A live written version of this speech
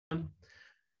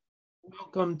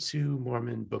Welcome to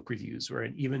Mormon Book Reviews, where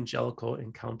an evangelical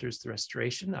encounters the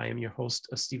restoration. I am your host,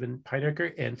 Stephen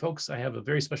Peidecker, and folks, I have a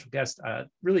very special guest.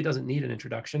 Really doesn't need an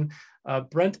introduction.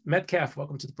 Brent Metcalfe,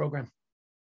 welcome to the program.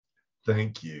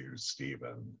 Thank you,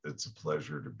 Stephen. It's a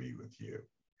pleasure to be with you.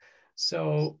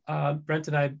 So Brent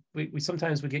and I, we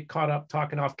sometimes would get caught up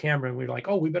talking off camera, and we're like,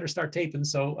 "Oh, we better start taping."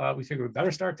 So we figured we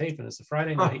better start taping. It's a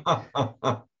Friday night,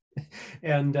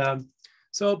 and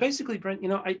so basically, Brent,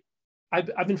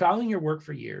 I've been following your work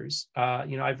for years.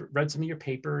 I've read some of your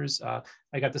papers.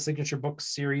 I got the signature book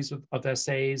series of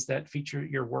essays that feature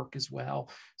your work as well.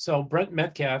 So Brent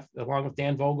Metcalfe, along with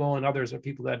Dan Vogel and others, are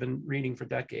people that I've been reading for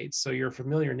decades. So you're a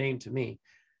familiar name to me.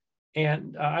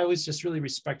 And I always just really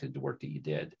respected the work that you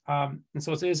did. And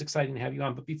so it is exciting to have you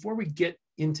on. But before we get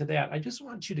into that, I just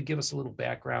want you to give us a little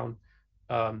background,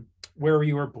 where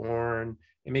you were born,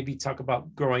 and maybe talk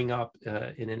about growing up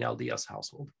in an LDS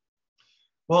household.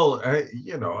 Well,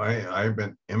 I'm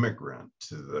an immigrant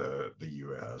to the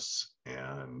U.S.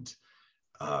 and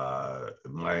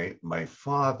my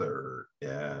father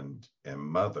and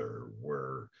mother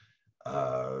were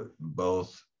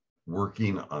both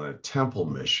working on a temple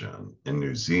mission in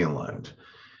New Zealand,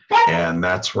 and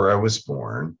that's where I was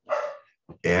born.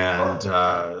 And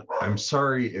I'm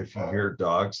sorry if you hear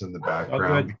dogs in the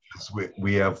background because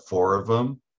we have 4 of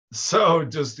them. So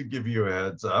just to give you a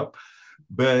heads up.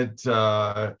 But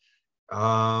my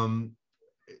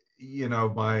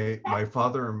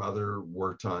father and mother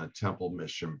worked on a temple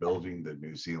mission building the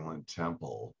New Zealand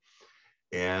temple,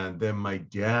 and then my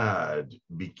dad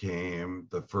became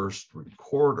the first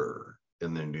recorder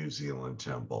in the New Zealand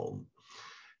temple.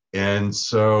 And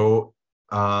so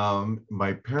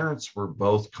my parents were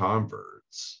both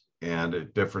converts, and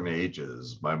at different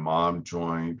ages. My mom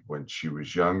joined when she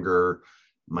was younger.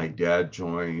 My dad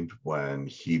joined when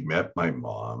he met my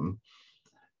mom.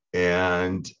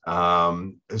 And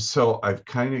so I've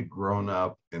kind of grown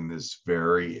up in this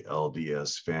very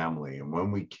LDS family. And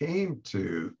when we came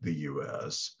to the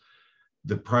US,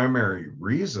 the primary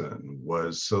reason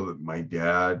was so that my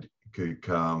dad could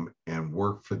come and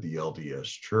work for the LDS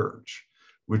church,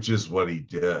 which is what he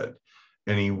did.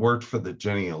 And he worked for the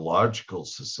Genealogical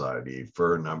Society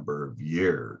for a number of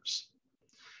years.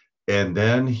 And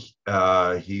then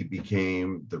he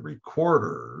became the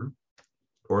recorder,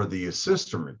 or the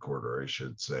assistant recorder, I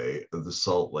should say, of the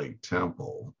Salt Lake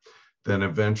Temple, then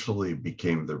eventually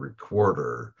became the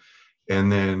recorder,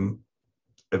 and then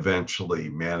eventually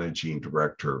managing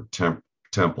director of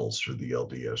temples for the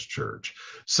LDS Church.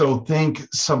 So think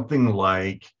something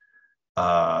like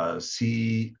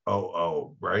COO,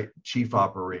 right? Chief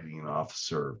Operating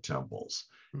Officer of Temples.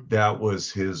 That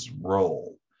was his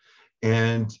role.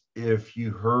 And if you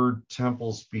heard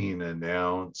temples being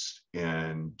announced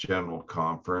in General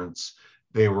Conference,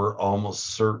 they were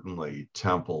almost certainly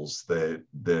temples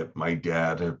that my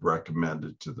dad had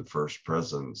recommended to the First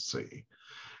Presidency.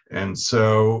 And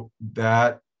so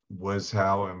that was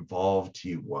how involved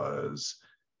he was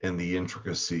in the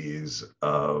intricacies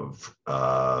of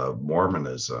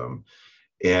Mormonism.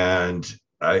 And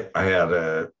I had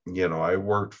I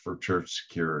worked for church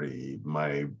security.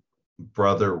 My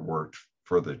brother worked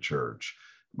for the church.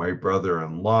 My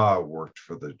brother-in-law worked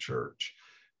for the church.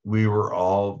 We were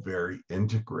all very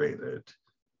integrated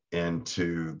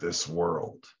into this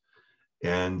world.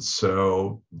 And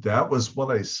so that was what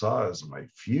I saw as my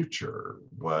future,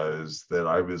 was that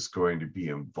I was going to be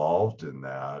involved in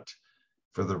that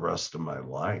for the rest of my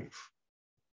life.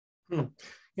 I'm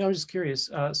just curious.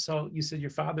 So you said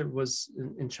your father was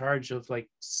in charge of, like,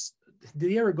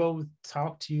 did he ever go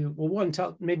talk to you? Well,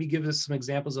 maybe give us some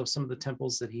examples of some of the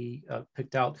temples that he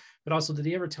picked out, but also did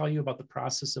he ever tell you about the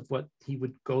process of what he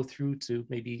would go through to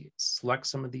maybe select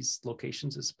some of these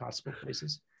locations as possible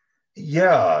places?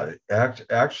 Yeah,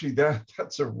 actually,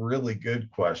 that's a really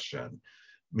good question,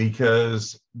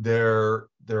 because there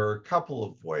are a couple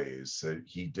of ways that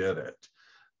he did it.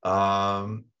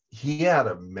 He had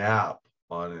a map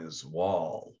on his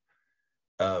wall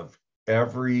of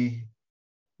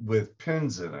with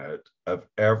pins in it, of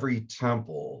every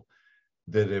temple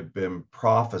that had been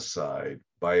prophesied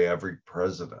by every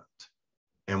president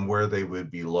and where they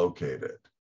would be located.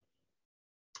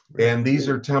 And these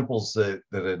are temples that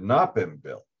had not been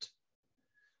built.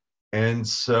 And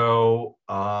so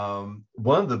one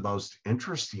of the most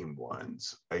interesting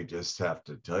ones, I just have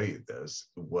to tell you this,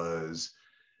 was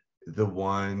the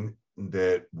one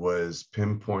that was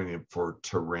pinpointed for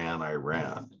Tehran,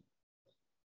 Iran.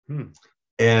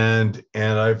 And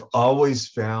I've always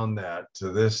found that, to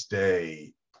this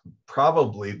day,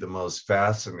 probably the most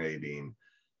fascinating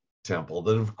temple,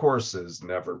 that of course has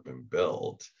never been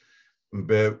built.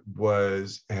 but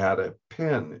had a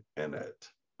pin in it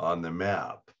on the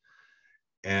map.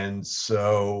 And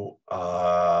so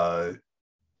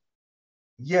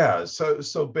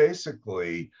so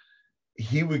basically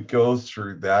he would go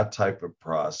through that type of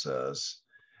process,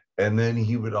 and then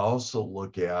he would also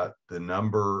look at the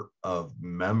number of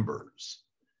members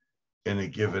in a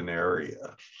given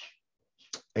area,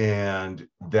 and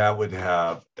that would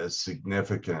have a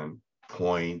significant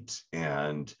point.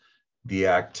 And the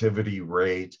activity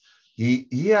rate,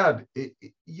 he had,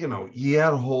 he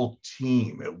had a whole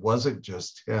team. It wasn't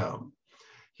just him.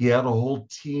 He had a whole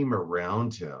team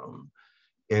around him,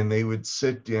 and they would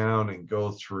sit down and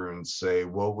go through and say,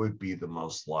 what would be the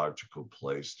most logical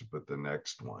place to put the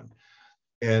next one?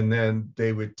 And then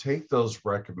they would take those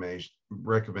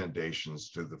recommendations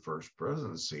to the first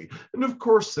presidency. And of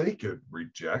course, they could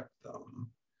reject them.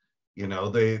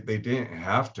 They didn't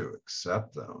have to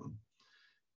accept them.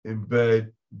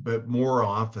 But more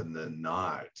often than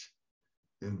not,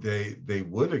 they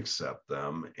would accept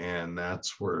them, and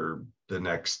that's where the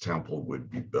next temple would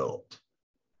be built.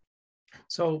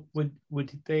 So would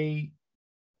they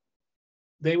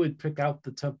would pick out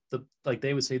the like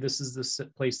they would say this is the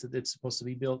place that it's supposed to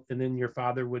be built, and then your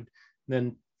father would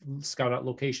then scout out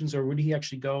locations, or would he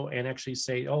actually go and actually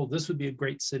say, oh, this would be a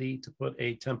great city to put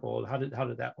a temple? How did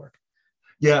that work?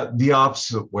 Yeah, the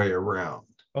opposite way around.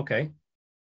 Okay.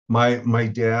 My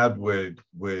dad would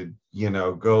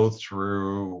go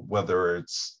through whether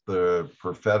it's the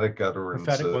prophetic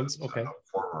utterances ones, okay, of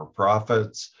former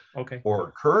prophets, okay,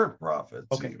 or current prophets,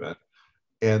 okay, even,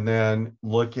 and then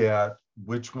look at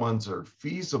which ones are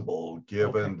feasible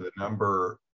given okay, the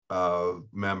number of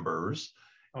members,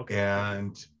 okay,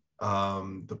 and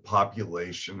the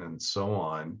population and so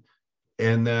on.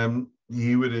 And then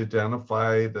he would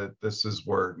identify that this is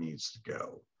where it needs to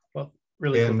go. well,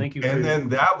 really cool. Thank you. And then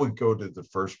that would go to the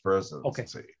first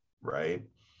presidency, okay, right?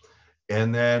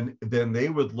 And then they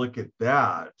would look at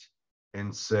that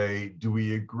and say, do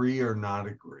we agree or not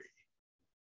agree?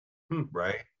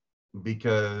 Right?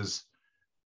 Because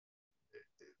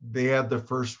they had the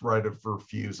first right of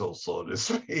refusal, so to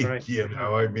speak. right.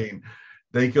 I mean,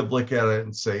 they could look at it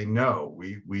and say, no,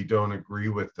 we don't agree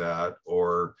with that,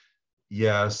 or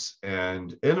yes.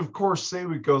 And of course, they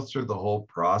would go through the whole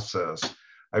process.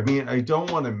 I mean, I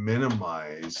don't want to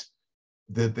minimize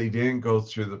that they didn't go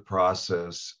through the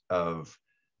process of,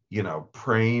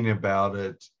 praying about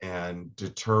it and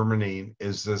determining,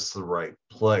 is this the right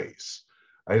place?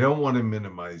 I don't want to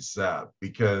minimize that,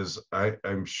 because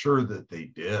I'm sure that they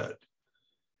did.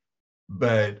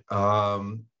 But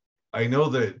I know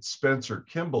that Spencer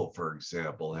Kimball, for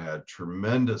example, had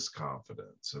tremendous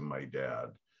confidence in my dad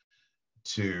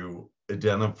to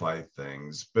identify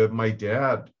things. But my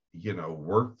dad,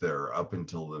 worked there up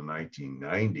until the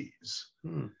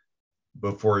 1990s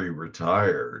before he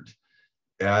retired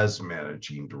as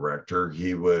managing director.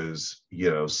 He was,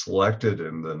 selected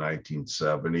in the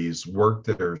 1970s, worked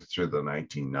there through the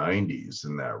 1990s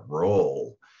in that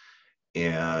role.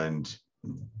 And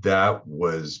that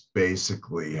was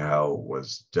basically how it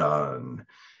was done.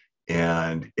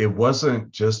 And it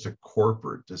wasn't just a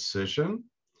corporate decision.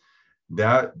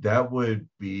 That would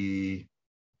be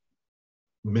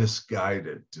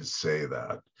misguided to say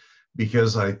that,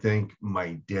 because I think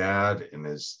my dad and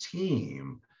his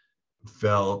team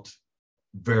felt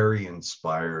very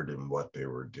inspired in what they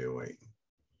were doing.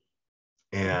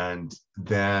 And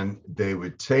then they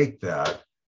would take that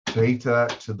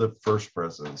to the first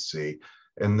presidency,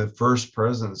 and the first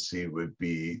presidency would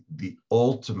be the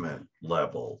ultimate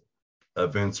level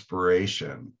of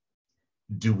inspiration.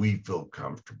 Do we feel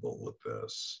comfortable with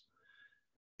this?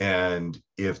 And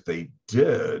if they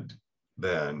did,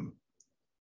 then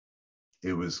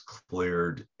it was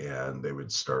cleared and they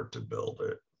would start to build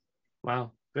it.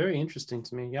 Wow. Very interesting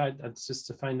to me. Yeah. It's just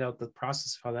to find out the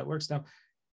process of how that works. Now,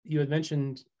 you had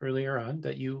mentioned earlier on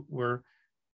that you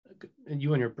and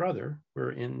your brother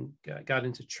got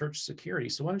into church security.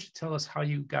 So why don't you tell us how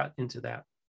you got into that?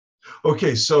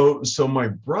 Okay, so my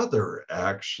brother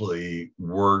actually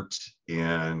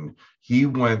he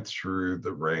went through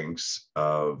the ranks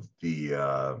of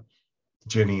the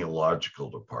genealogical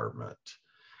department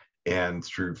and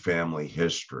through family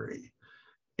history.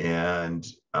 And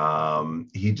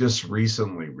he just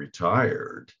recently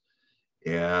retired,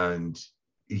 and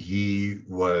he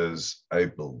was, I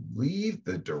believe,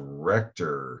 the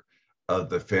director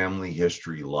of the family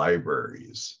history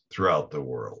libraries throughout the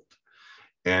world.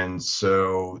 And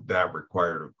so that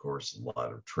required, of course, a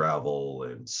lot of travel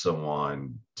and so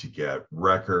on to get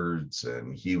records.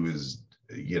 And he was,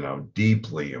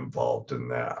 deeply involved in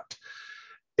that.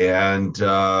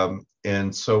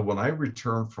 And so when I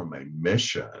returned from my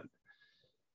mission,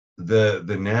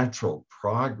 the natural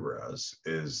progress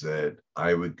is that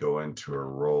I would go into a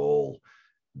role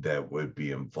that would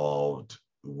be involved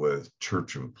with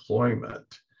church employment.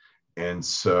 And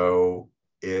so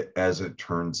as it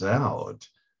turns out,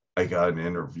 I got an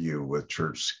interview with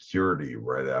church security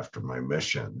right after my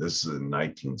mission. This is in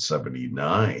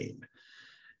 1979.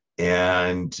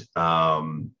 And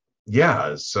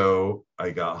yeah, so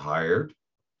I got hired.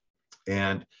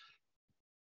 And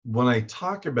when I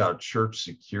talk about church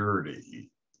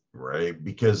security, right,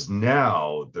 because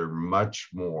now they're much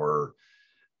more,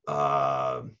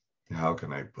 how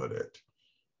can I put it?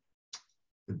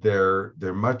 They're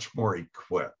much more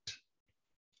equipped.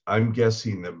 I'm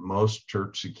guessing that most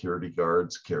church security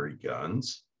guards carry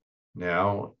guns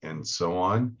now and so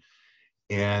on.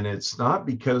 And it's not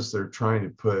because they're trying to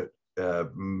put a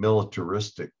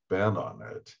militaristic bent on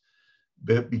it,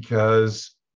 but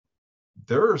because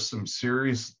there are some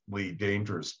seriously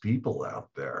dangerous people out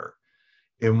there.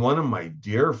 And one of my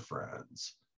dear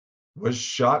friends was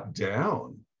shot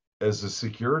down as a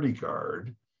security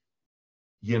guard,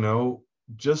 you know,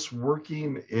 just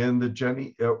working in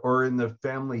the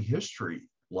family history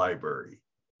library.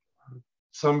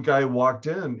 Some guy walked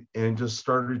in and just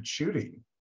started shooting.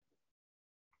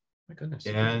 My goodness.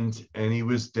 And he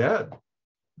was dead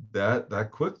that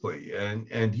quickly.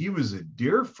 And he was a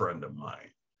dear friend of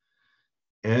mine.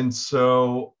 And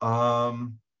so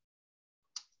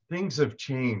things have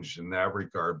changed in that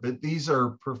regard, but these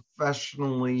are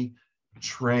professionally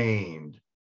trained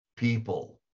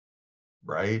people,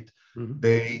 right? Mm-hmm.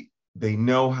 They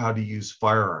know how to use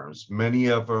firearms. Many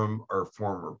of them are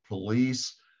former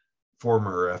police,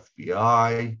 former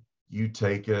FBI. You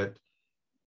take it,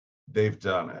 they've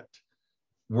done it.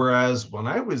 Whereas when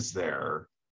I was there,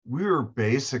 we were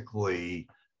basically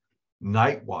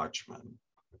night watchmen.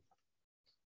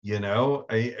 You know,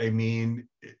 I mean,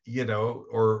 you know,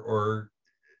 or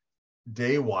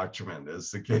day watchmen, as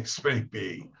the case may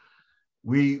be.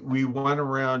 We went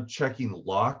around checking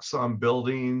locks on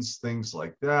buildings, things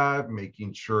like that,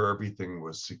 making sure everything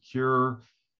was secure,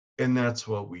 and that's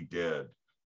what we did.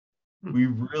 We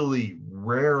really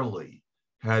rarely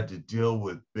had to deal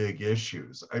with big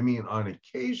issues. I mean, on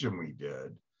occasion we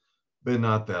did, but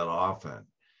not that often.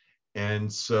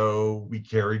 And so we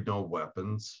carried no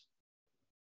weapons,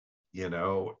 you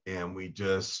know, and we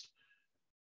just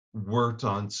worked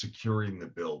on securing the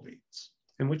buildings.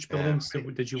 And which buildings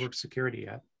did you work security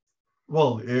at?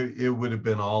 Well, it would have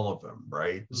been all of them,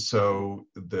 right? Mm-hmm. So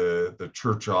the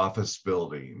church office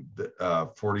building,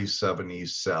 47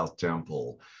 East South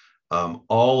Temple,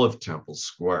 all of Temple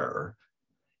Square,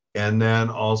 and then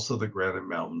also the Granite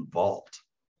Mountain Vault.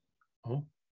 Oh.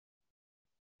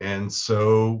 And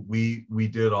so we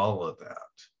did all of that.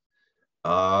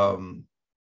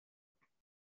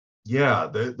 Yeah,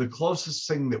 the closest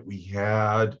thing that we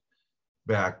had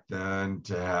back then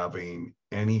to having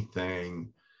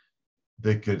anything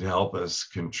that could help us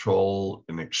control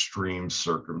an extreme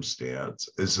circumstance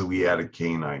is that we had a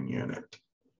canine unit.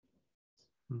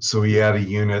 So we had a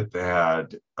unit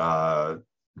that had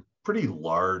pretty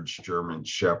large German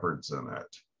Shepherds in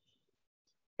it.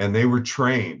 And they were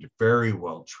trained, very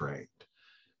well trained.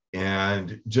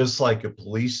 And just like a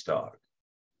police dog,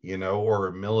 you know, or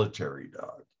a military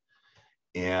dog.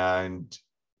 And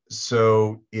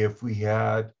so if we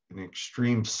had an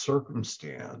extreme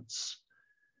circumstance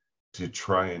to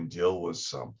try and deal with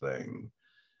something,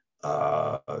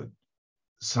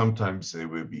 sometimes they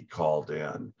would be called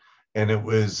in. And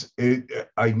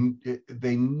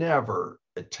they never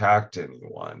attacked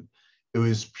anyone. It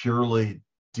was purely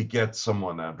to get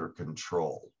someone under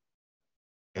control.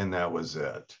 And that was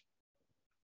it.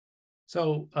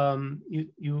 So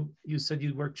you said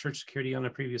you worked church security on a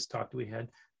previous talk that we had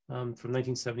from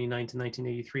 1979 to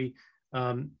 1983,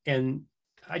 and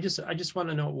I just want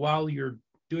to know, while you're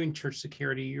doing church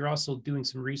security, you're also doing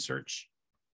some research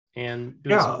and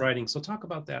doing some writing. So talk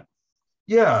about that.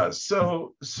 Yeah.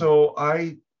 So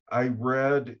I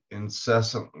read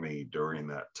incessantly during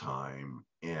that time,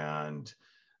 and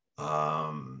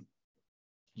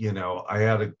you know, I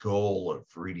had a goal of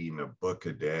reading a book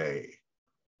a day.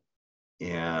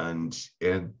 And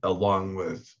along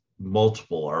with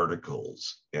multiple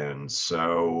articles. And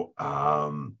so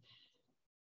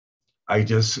I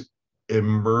just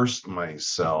immersed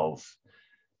myself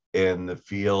in the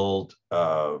field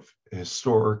of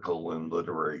historical and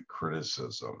literary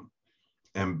criticism,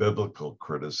 and biblical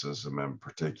criticism in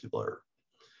particular.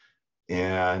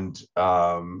 And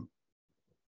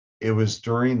it was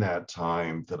during that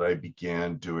time that I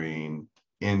began doing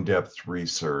in-depth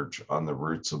research on the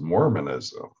roots of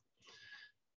Mormonism.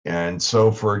 And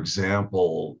so, for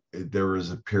example, there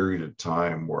was a period of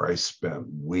time where I spent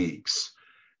weeks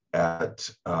at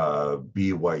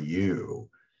BYU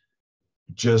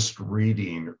just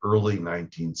reading early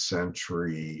 19th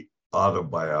century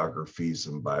autobiographies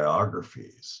and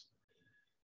biographies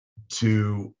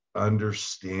to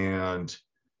understand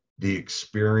the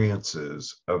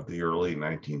experiences of the early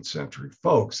 19th century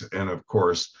folks. And of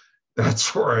course,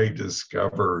 that's where I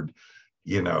discovered,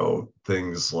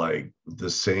 things like the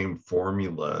same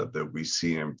formula that we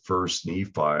see in First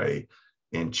Nephi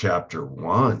in chapter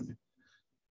 1.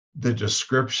 The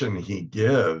description he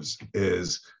gives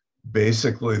is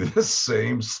basically the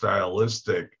same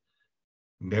stylistic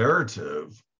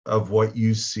narrative of what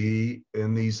you see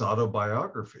in these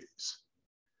autobiographies.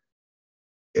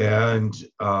 And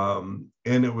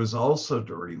it was also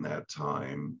during that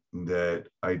time that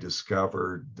I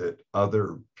discovered that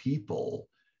other people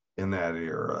in that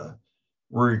era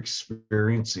were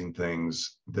experiencing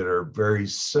things that are very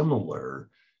similar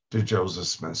to Joseph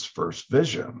Smith's first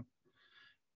vision.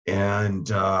 And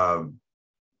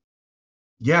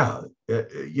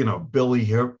Billy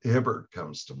Hibbert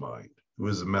comes to mind, who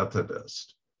was a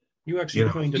Methodist. You actually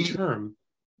coined a term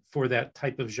for that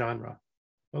type of genre.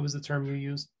 What was the term you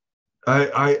used?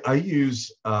 I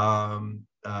use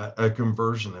a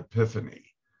conversion epiphany.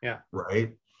 Yeah.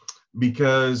 Right.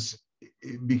 Because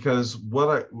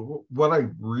what I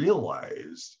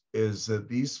realized is that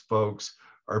these folks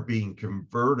are being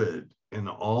converted in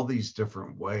all these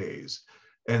different ways,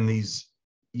 and these,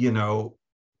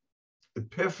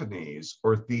 epiphanies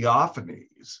or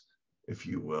theophanies, if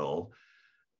you will,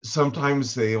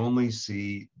 sometimes they'll only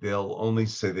say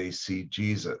they see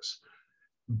Jesus.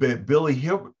 But Billy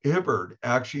Hibbert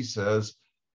actually says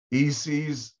he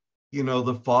sees,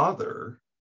 the Father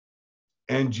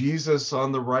and Jesus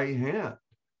on the right hand,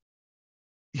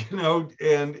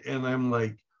 and I'm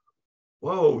like,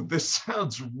 whoa, this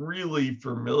sounds really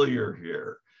familiar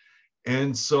here.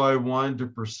 And so I wanted to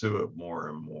pursue it more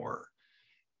and more.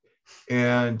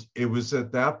 And it was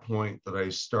at that point that I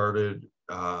started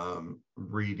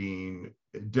reading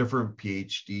different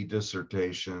PhD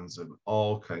dissertations and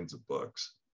all kinds of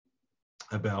books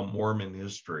about Mormon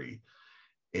history.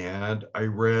 And I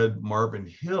read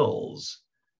Marvin Hill's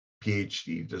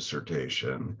PhD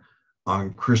dissertation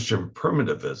on Christian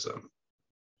primitivism.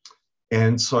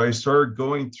 And so I started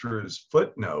going through his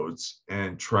footnotes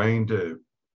and trying to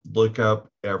look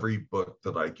up every book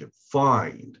that I could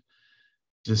find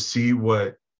to see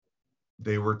what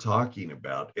they were talking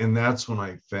about. And that's when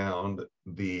I found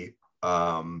the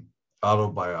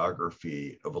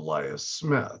autobiography of Elias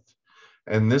Smith.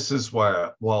 And this is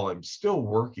why, while I'm still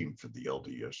working for the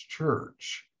LDS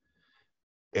Church,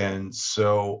 and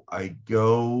so I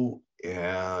go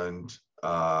and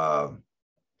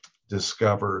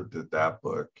discover that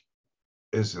book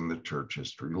is in the church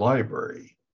history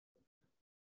library.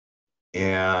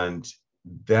 And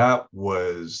that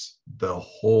was the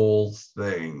whole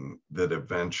thing that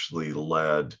eventually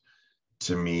led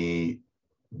to me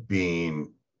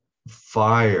being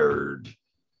fired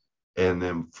and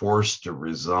then forced to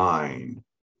resign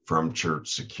from church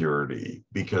security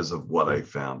because of what I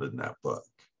found in that book.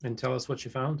 And tell us what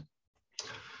you found.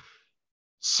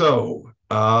 So,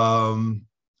 on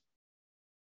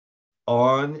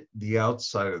the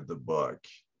outside of the book,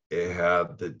 it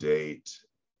had the date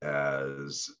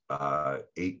as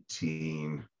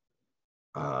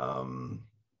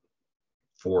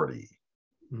 1840.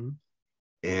 Mm-hmm.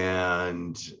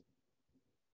 And,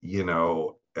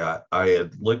 I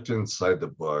had looked inside the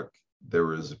book. There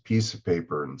was a piece of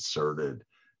paper inserted.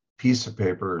 Piece of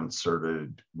paper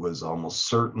inserted was almost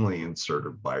certainly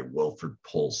inserted by Wilford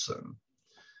Poulsen,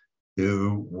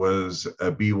 who was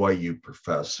a BYU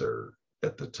professor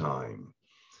at the time.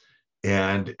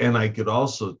 And I could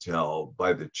also tell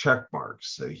by the check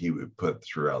marks that he would put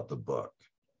throughout the book,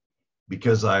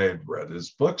 because I had read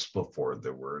his books before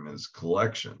that were in his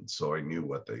collection, so I knew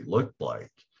what they looked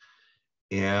like.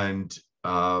 And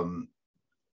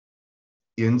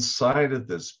inside of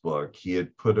this book, he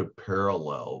had put a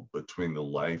parallel between the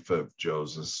life of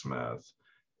Joseph Smith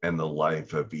and the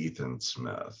life of Ethan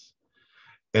Smith.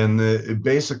 And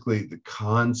basically the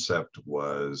concept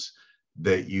was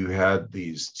that you had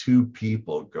these two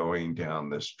people going down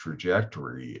this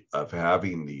trajectory of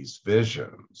having these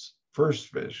visions,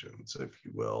 first visions, if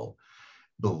you will,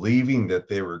 believing that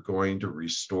they were going to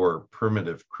restore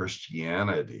primitive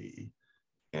Christianity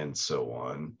and so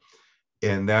on.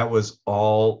 And that was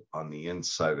all on the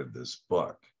inside of this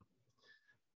book.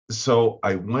 So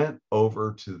I went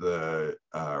over to the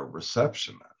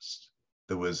receptionist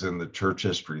that was in the church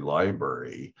history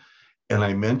library. And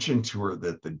I mentioned to her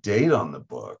that the date on the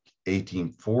book,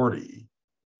 1840,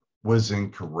 was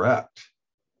incorrect.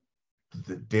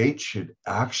 The date should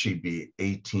actually be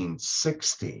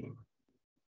 1816.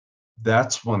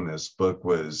 That's when this book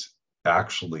was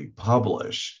actually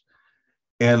published.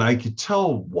 And I could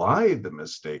tell why the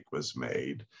mistake was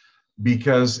made,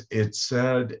 because it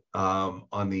said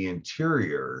on the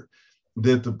interior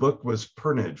that the book was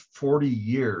printed 40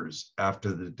 years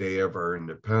after the day of our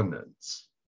independence.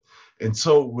 And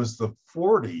so it was the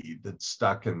 40 that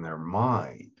stuck in their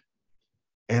mind.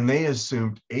 And they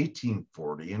assumed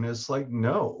 1840. And it's like,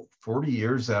 no, 40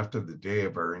 years after the day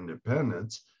of our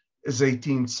independence is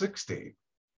 1860.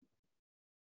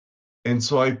 And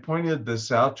so I pointed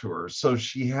this out to her. So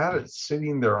she had it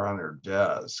sitting there on her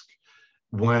desk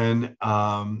when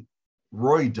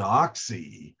Roy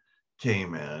Doxey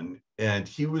came in, and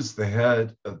he was the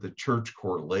head of the Church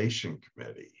Correlation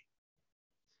Committee.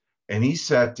 And he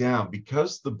sat down,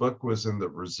 because the book was in the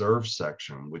reserve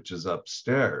section, which is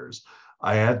upstairs.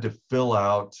 I had to fill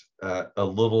out a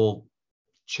little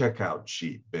checkout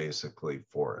sheet basically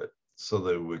for it so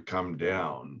that it would come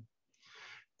down.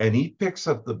 And he picks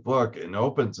up the book and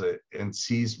opens it and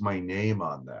sees my name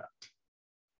on that.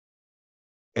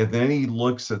 And then he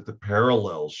looks at the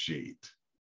parallel sheet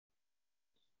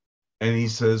and he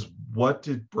says, what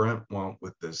did Brent want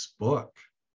with this book?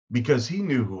 Because he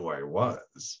knew who I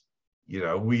was. You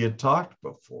know, we had talked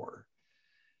before.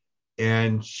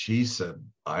 And she said,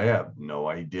 I have no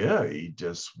idea. He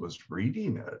just was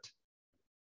reading it.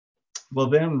 Well,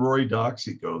 then Roy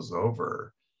Doxey goes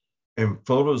over and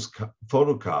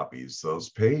photocopies those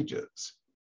pages,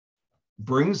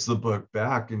 brings the book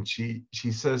back, and she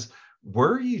says,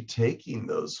 where are you taking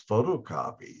those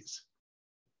photocopies?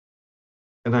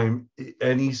 And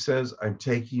he says, I'm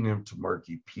taking him to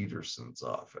Marky Peterson's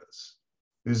office,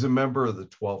 who's a member of the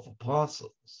 12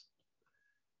 Apostles.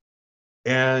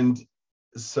 And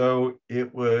so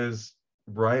it was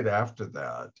right after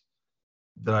that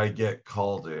I get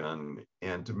called in,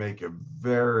 and to make a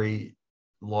very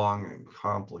long and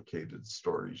complicated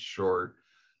story short,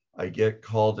 I get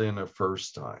called in a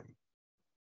first time.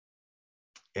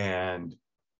 And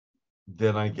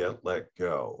then I get let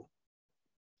go.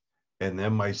 And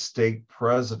then my stake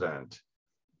president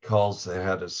calls the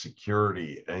head of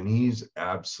security, and he's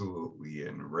absolutely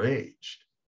enraged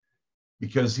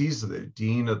because he's the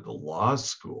dean of the law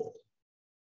school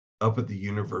up at the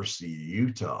University of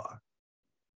Utah.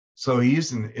 So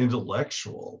he's an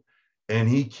intellectual, and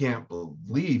he can't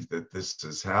believe that this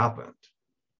has happened.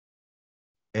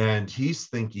 And he's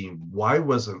thinking, why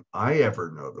wasn't I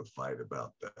ever notified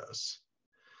about this?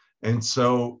 And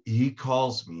so he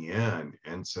calls me in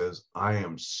and says, I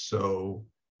am so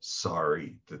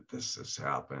sorry that this has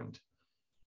happened.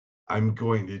 I'm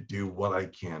going to do what I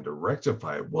can to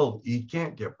rectify it. Well, you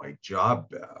can't get my job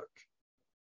back.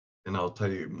 And I'll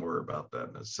tell you more about that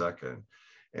in a second.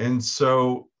 And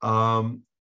so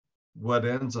what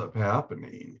ends up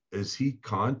happening is he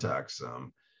contacts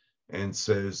them and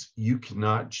says, you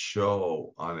cannot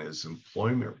show on his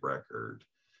employment record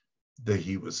that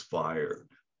he was fired.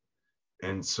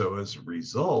 And so as a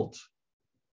result,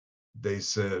 they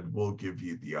said, we'll give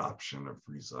you the option of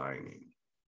resigning.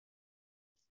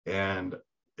 And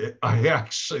I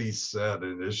actually said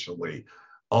initially,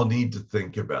 I'll need to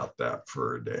think about that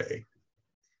for a day.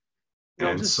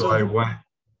 And so I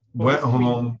went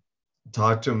home,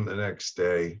 talked to him the next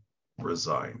day,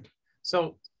 resigned.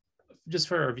 So just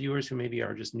for our viewers who maybe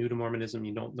are just new to Mormonism,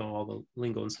 you don't know all the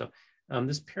lingo and stuff.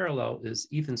 This parallel is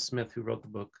Ethan Smith, who wrote the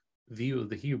book View of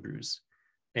the Hebrews.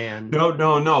 And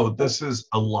no, this is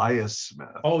Elias Smith.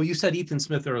 Oh, you said Ethan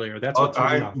Smith earlier. That's what threw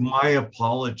me off. My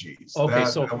apologies. Okay,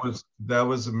 that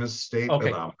was a misstatement.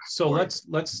 Okay, so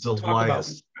let's talk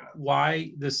about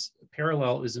why this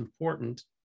parallel is important.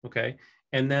 Okay,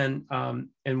 and then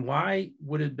and why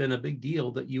would it have been a big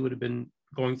deal that you would have been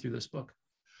going through this book?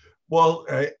 Well,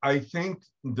 I think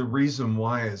the reason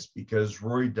why is because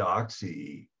Roy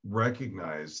Doxey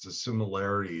recognized the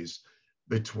similarities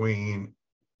between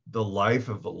the life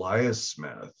of Elias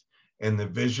Smith and the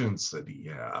visions that he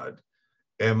had.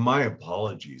 And my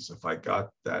apologies if I got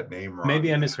that name wrong.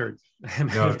 Maybe I misheard.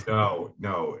 No,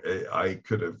 I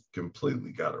could have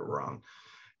completely got it wrong.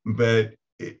 But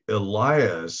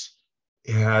Elias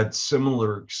had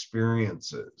similar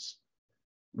experiences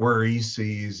where he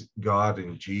sees God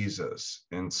and Jesus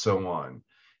and so on.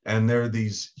 And there are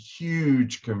these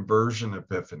huge conversion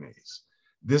epiphanies.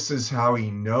 This is how he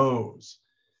knows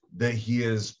that he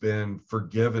has been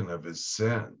forgiven of his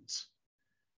sins.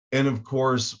 And of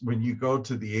course, when you go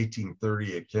to the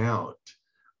 1830 account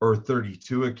or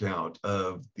 32 account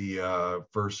of the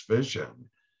first vision,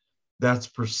 that's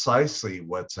precisely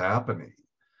what's happening.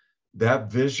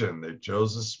 That vision that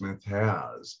Joseph Smith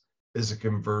has is a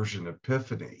conversion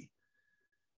epiphany,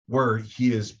 where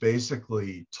he is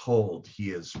basically told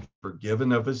he is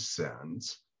forgiven of his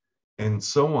sins and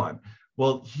so on.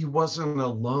 Well, he wasn't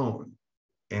alone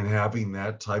in having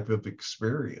that type of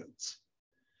experience.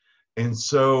 And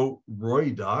so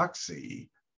Roy Doxey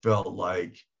felt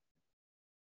like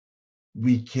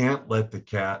we can't let the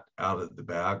cat out of the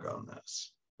bag on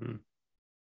this. Hmm.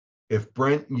 If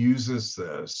Brent uses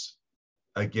this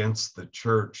against the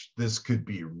church, this could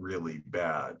be really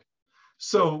bad.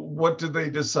 So what did they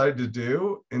decide to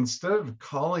do? Instead of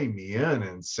calling me in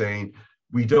and saying,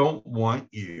 we don't want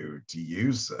you to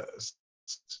use this,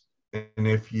 and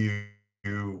if you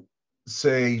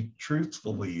say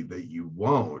truthfully that you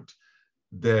won't,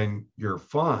 then you're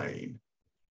fine,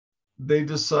 they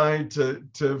decide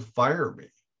to fire me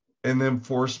and then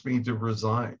force me to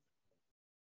resign,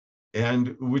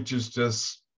 and which is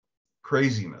just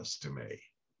craziness to me.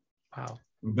 Wow.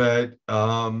 But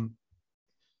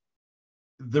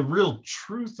the real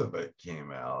truth of it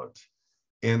came out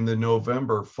in the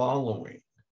November following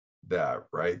that,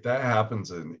 right? That happens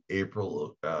in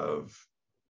April of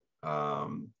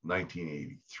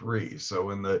 1983. So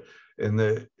in the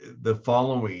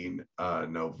following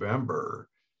November,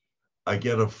 I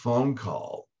get a phone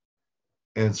call,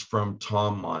 and it's from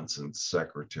Tom Monson's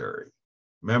secretary,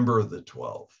 member of the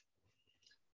 12.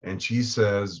 And she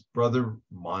says, Brother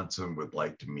Monson would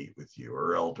like to meet with you,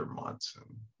 or Elder Monson,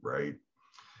 right?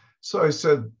 So I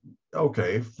said,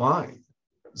 okay, fine.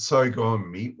 So I go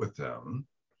and meet with him,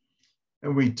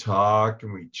 and we talk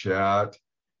and we chat.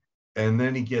 And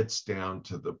then he gets down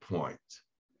to the point.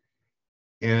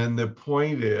 And the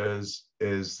point is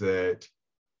that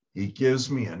he gives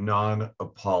me a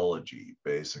non-apology,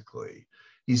 basically.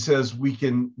 He says we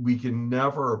can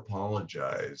never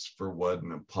apologize for what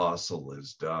an apostle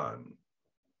has done,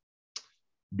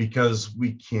 because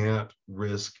we can't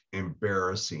risk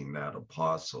embarrassing that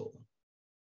apostle.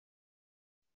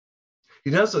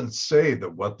 He doesn't say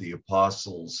that what the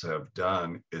apostles have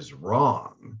done is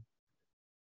wrong.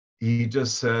 He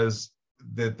just says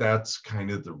that that's kind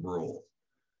of the rule.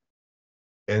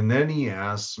 And then he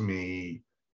asks me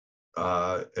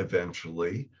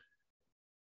eventually,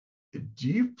 do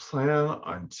you plan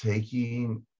on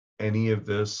taking any of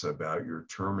this about your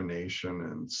termination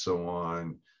and so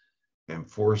on, and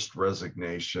forced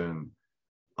resignation,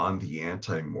 on the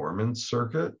anti-Mormon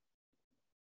circuit?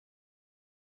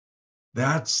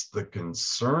 That's the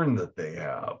concern that they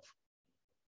have.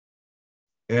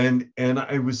 And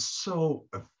I was so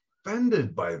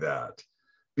offended by that,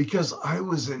 because I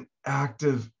was an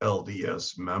active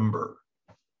LDS member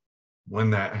when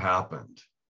that happened.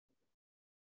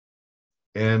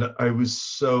 And I was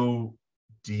so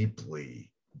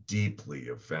deeply, deeply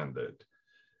offended.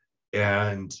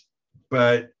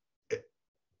 But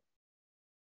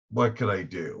what could I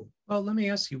do? Well, let me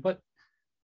ask you,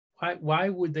 why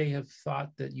would they have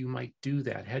thought that you might do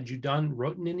that? Had you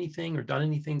written anything or done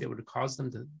anything that would have caused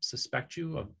them to suspect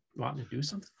you of wanting to do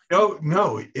something like that?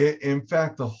 No. In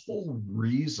fact, the whole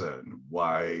reason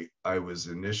why I was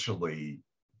initially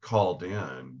called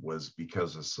in was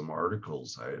because of some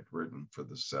articles I had written for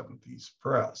the Seventh East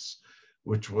Press,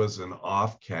 which was an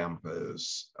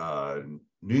off-campus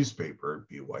newspaper at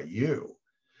BYU.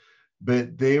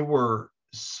 But they were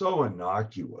so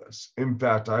innocuous. In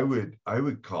fact, I would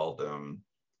call them,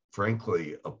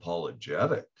 frankly,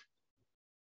 apologetic.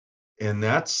 And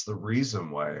that's the reason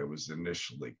why I was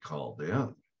initially called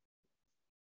in.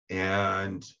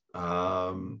 And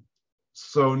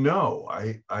so no,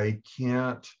 I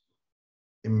can't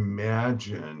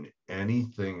imagine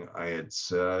anything I had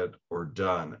said or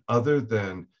done other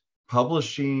than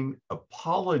publishing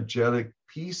apologetic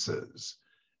pieces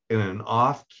in an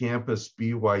off-campus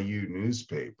BYU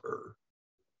newspaper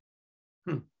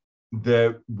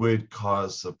that would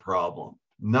cause the problem.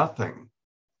 Nothing.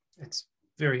 It's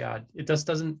very odd. It just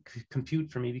doesn't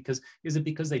compute for me, because is it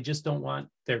because they just don't want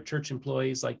their church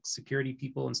employees, like security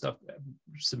people and stuff,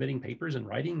 submitting papers and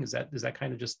writing? Is that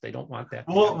kind of just, they don't want that?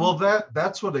 Well,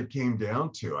 that's what it came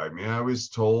down to. I mean, I was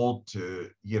told to,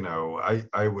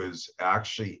 I was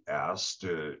actually asked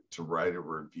to write a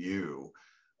review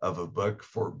of a book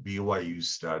for BYU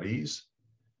Studies,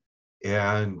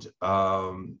 and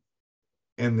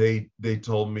they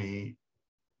told me,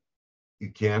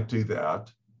 you can't do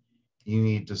that. You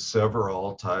need to sever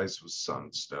all ties with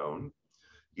Sunstone.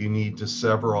 You need to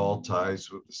sever all ties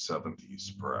with the Seventh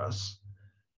East Press.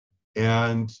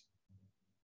 And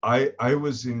I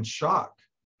was in shock.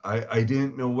 I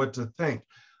didn't know what to think.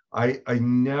 I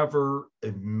never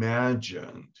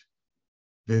imagined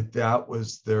that that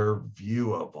was their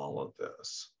view of all of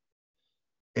this.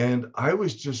 And I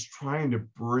was just trying to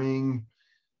bring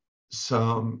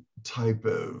some type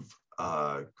of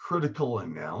critical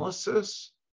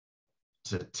analysis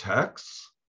to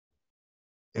texts,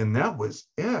 and that was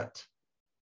it.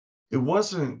 It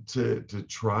wasn't to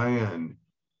try and,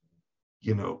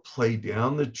 play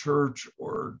down the church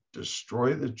or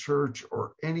destroy the church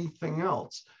or anything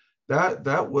else.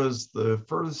 That was the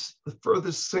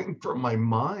furthest thing from my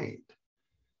mind.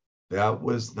 That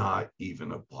was not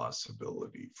even a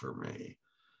possibility for me.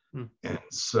 Hmm. And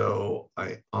so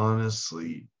I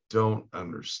honestly don't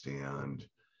understand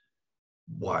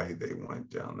why they went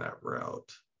down that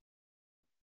route.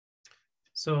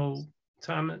 So,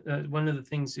 Tom, one of the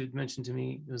things you'd mentioned to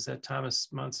me was that Thomas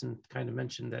Monson kind of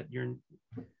mentioned that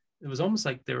it was almost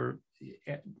like there were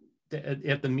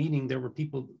at the meeting, there were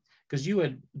people, because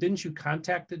didn't you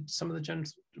contacted some of the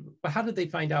generals? But how did they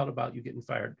find out about you getting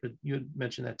fired? You had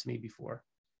mentioned that to me before,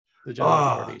 the general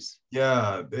authorities.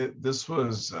 Yeah, this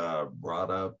was brought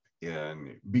up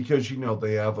because,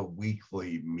 they have a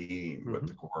weekly meeting with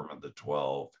the Quorum of the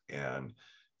 12 and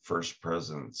First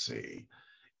Presidency.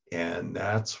 And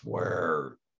that's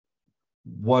where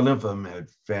one of them had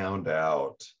found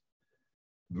out,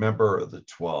 member of the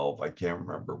 12, I can't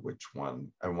remember which one.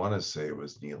 I want to say it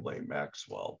was Neil A.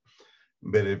 Maxwell,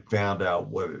 but it found out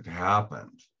what had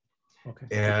happened. Okay.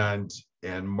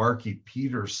 And Marky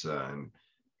Peterson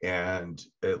and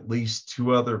at least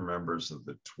two other members of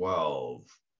the 12,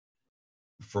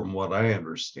 from what I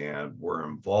understand, were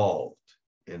involved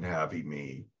in having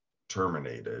me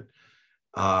terminated.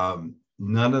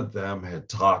 None of them had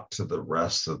talked to the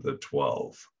rest of the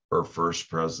 12 or First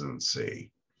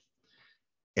Presidency.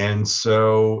 And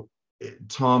so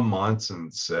Tom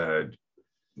Monson said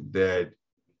that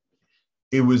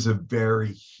it was a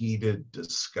very heated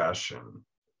discussion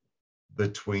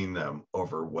between them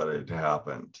over what had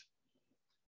happened.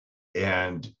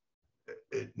 And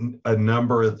a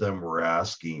number of them were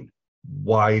asking,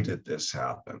 why did this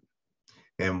happen?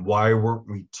 And why weren't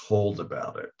we told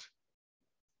about it?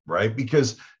 Right?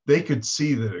 Because they could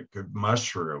see that it could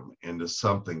mushroom into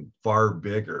something far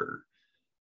bigger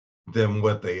than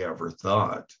what they ever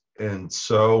thought. And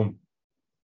so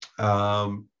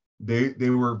they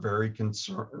were very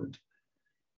concerned,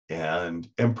 and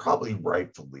probably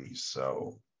rightfully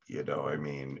so. I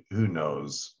mean, who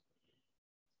knows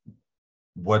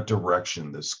what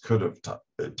direction this could have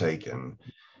taken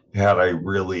had I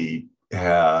really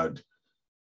had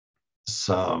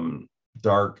some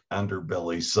dark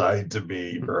underbelly side to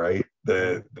me, right?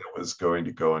 That was going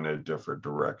to go in a different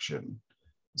direction.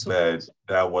 But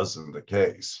that wasn't the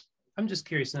case. I'm just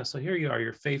curious now. So here you are,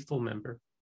 you're a faithful member,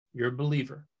 you're a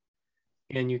believer,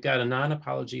 and you got a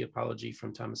apology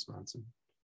from Thomas Monson.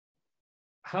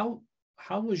 How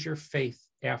was your faith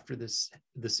after this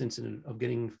incident of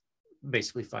getting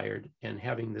basically fired and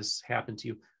having this happen to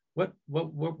you?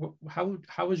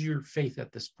 How was your faith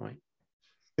at this point?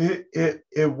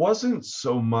 It wasn't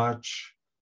so much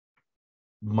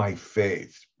my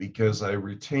faith, because I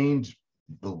retained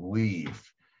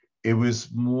belief. It was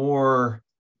more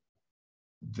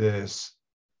this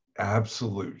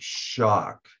absolute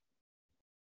shock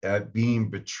at being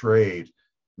betrayed,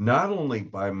 not only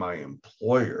by my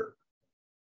employer,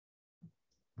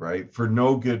 right, for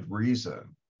no good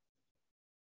reason,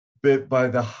 but by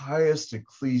the highest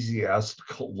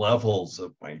ecclesiastical levels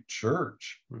of my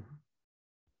church. Mm-hmm.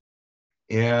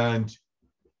 And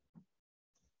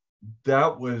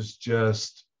that was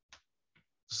just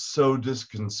so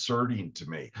disconcerting to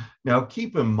me. Now,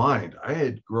 keep in mind, I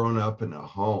had grown up in a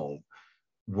home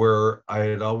where I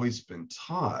had always been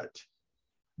taught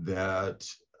that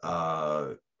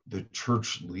the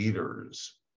church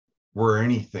leaders were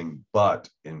anything but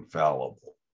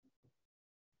infallible.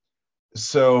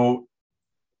 So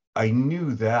I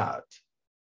knew that,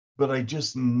 but I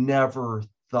just never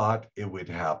thought it would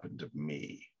happen to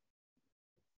me.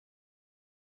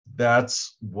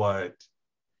 That's what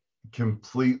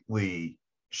completely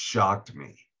shocked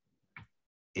me.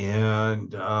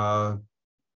 And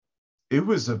it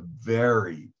was a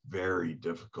very, very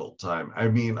difficult time. I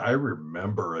mean, I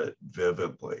remember it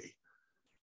vividly.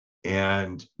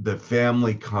 And the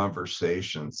family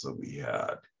conversations that we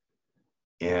had.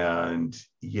 And,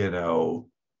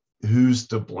 who's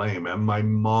to blame? And my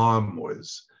mom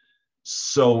was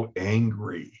so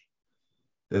angry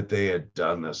that they had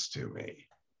done this to me.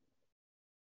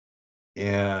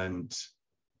 And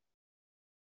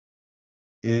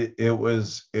it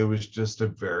was just a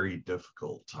very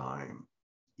difficult time,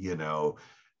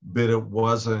 but it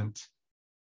wasn't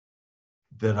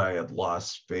that I had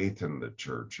lost faith in the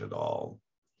church at all.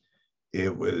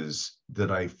 It was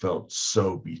that I felt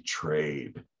so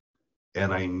betrayed.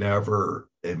 And I never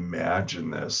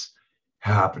imagined this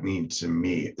happening to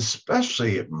me,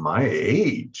 especially at my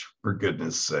age, for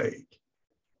goodness sake.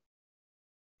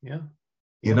 Yeah.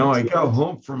 You know, I got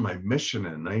home from my mission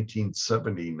in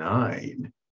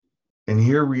 1979, and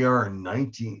here we are in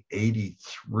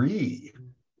 1983.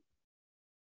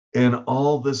 And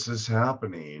all this is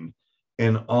happening,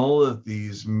 and all of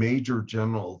these major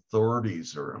general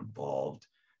authorities are involved.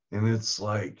 And it's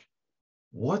like,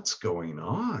 what's going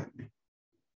on?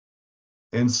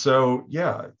 And so,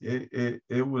 yeah,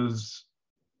 it was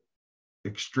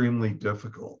extremely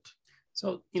difficult.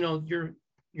 So, you know, you're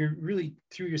really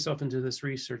threw yourself into this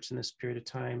research in this period of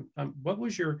time. What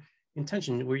was your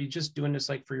intention? Were you just doing this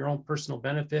like for your own personal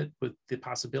benefit with the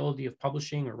possibility of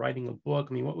publishing or writing a book?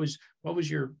 I mean, what was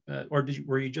your, or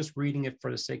were you just reading it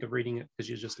for the sake of reading it because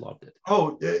you just loved it?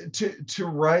 Oh, to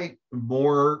write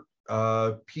more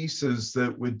pieces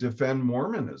that would defend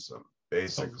Mormonism,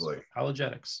 basically. So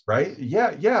apologetics. Right?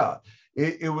 Yeah.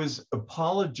 It was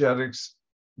apologetics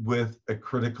with a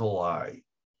critical eye.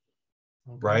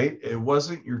 Okay. Right? It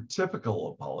wasn't your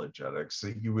typical apologetics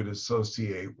that you would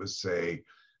associate with, say,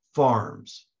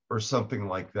 farms or something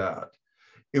like that.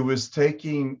 It was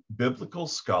taking biblical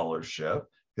scholarship,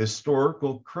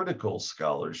 historical critical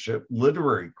scholarship,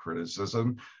 literary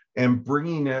criticism, and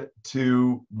bringing it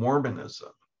to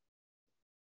Mormonism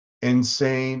and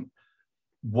saying,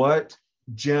 what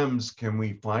gems can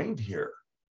we find here?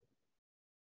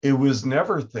 It was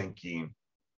never thinking,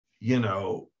 you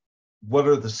know, what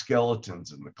are the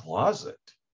skeletons in the closet?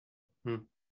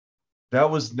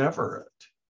 That was never it.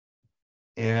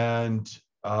 And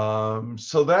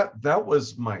so that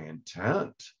was my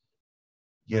intent.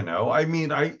 You know, I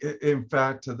mean, in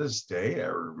fact, to this day, I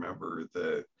remember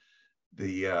the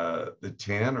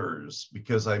Tanners,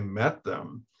 because I met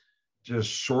them just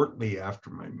shortly after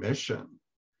my mission.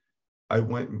 I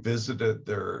went and visited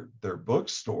their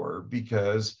bookstore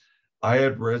because I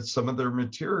had read some of their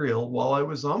material while I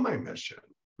was on my mission.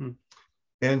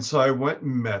 And so I went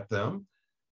and met them,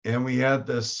 and we had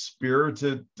this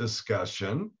spirited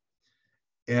discussion.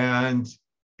 And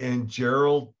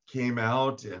Gerald came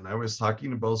out, and I was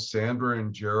talking to both Sandra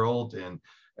and Gerald, and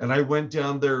I went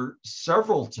down there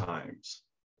several times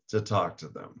to talk to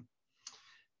them.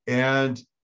 And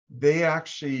they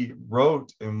actually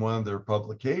wrote in one of their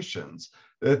publications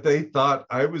that they thought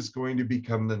I was going to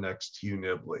become the next Hugh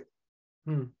Nibley.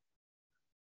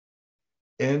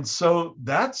 And so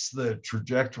that's the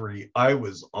trajectory I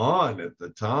was on at the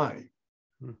time.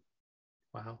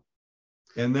 Wow.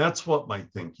 And that's what my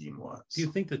thinking was. Do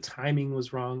you think the timing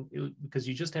was wrong? Because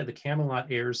you just had the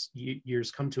Camelot years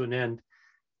come to an end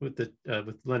with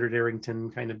with Leonard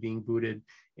Arrington kind of being booted,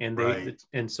 and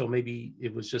and so maybe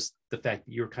it was just the fact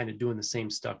that you were kind of doing the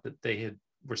same stuff that they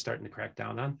were starting to crack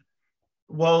down on.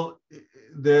 Well,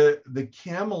 the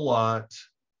Camelot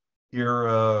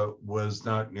era was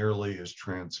not nearly as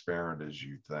transparent as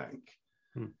you think.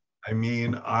 I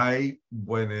mean, I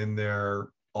went in there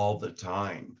all the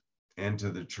time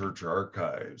into the church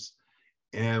archives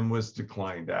and was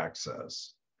declined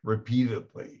access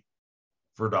repeatedly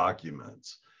for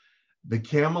documents. The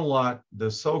Camelot,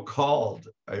 the so-called,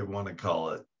 I want to call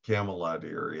it Camelot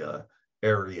area,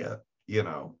 you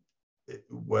know,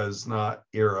 was not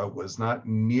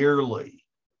nearly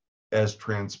as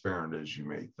transparent as you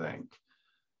may think.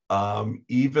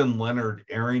 Even Leonard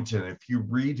Arrington, if you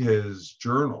read his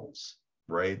journals,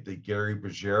 right, that Gary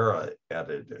Bajera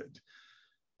edited,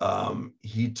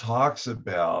 he talks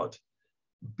about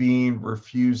being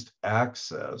refused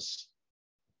access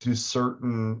to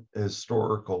certain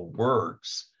historical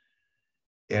works.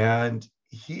 And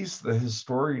he's the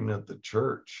historian of the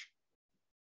church.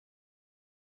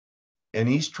 And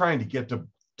he's trying to get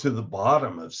to the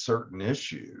bottom of certain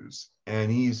issues,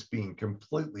 and he's being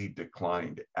completely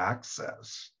declined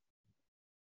access.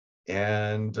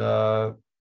 And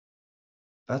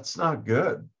that's not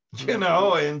good, you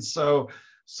know? And so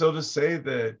to say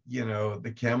that, you know,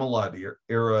 the Camelot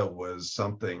era was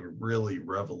something really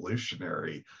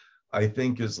revolutionary, I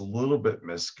think is a little bit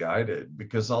misguided,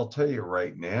 because I'll tell you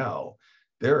right now,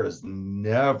 there has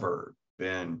never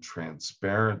been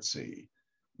transparency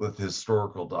with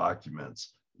historical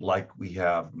documents like we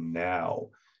have now.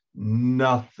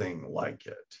 Nothing like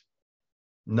it,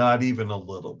 not even a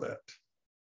little bit.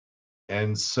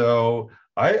 And so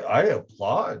I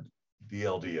applaud the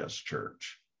LDS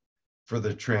Church for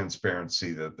the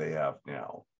transparency that they have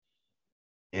now.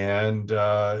 And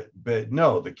but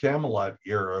no, the Camelot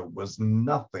era was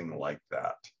nothing like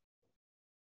that.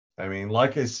 I mean,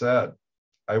 like I said,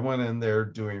 I went in there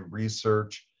doing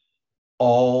research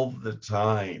all the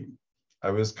time.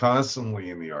 I was constantly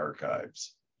in the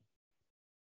archives.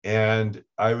 And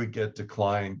I would get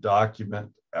declined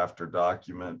document after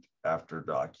document after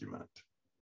document.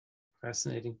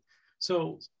 Fascinating.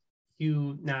 So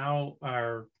you now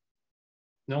are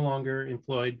no longer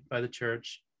employed by the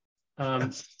church.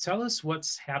 Yes. Tell us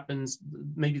what's happens,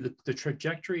 maybe the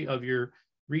trajectory of your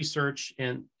research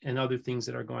and other things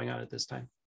that are going on at this time.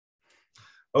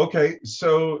 Okay,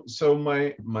 so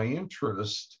my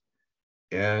interest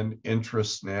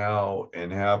now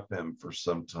and have been for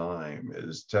some time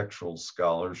is textual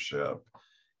scholarship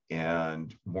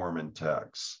and Mormon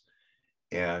texts,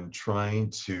 and trying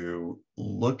to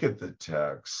look at the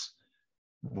texts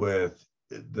with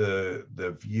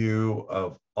the view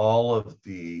of all of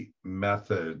the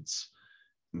methods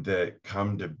that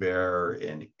come to bear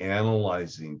in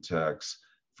analyzing texts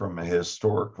from a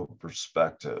historical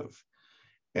perspective.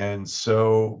 And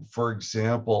so, for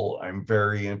example, I'm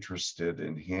very interested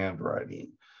in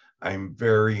handwriting. I'm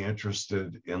very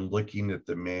interested in looking at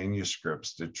the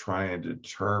manuscripts to try and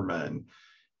determine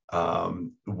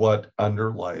what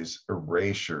underlies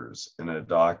erasures in a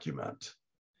document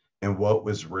and what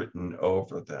was written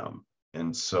over them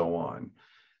and so on.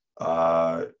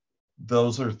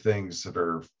 Those are things that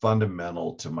are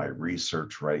fundamental to my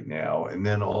research right now. And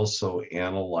then also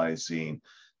analyzing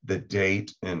the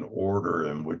date and order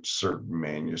in which certain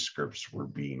manuscripts were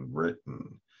being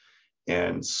written.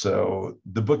 And so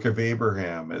the Book of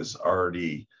Abraham has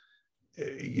already,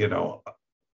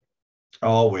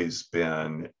 always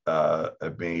been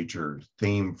a major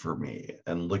theme for me,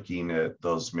 and looking at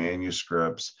those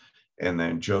manuscripts, and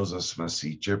then Joseph Smith's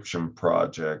Egyptian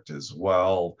project as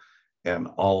well, and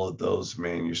all of those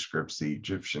manuscripts, the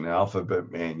Egyptian alphabet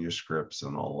manuscripts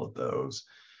and all of those.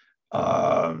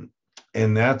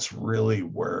 And that's really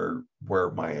where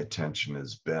my attention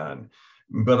has been.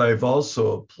 But I've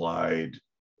also applied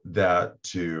that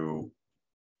to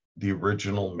the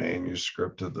original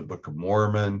manuscript of the Book of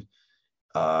Mormon.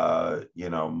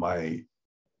 My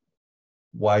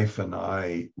wife and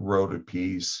I wrote a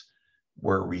piece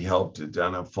where we helped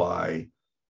identify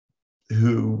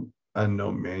who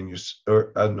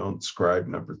unknown scribe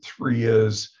number 3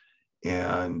 is,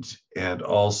 and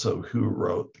also who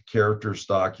wrote the characters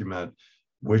document,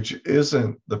 which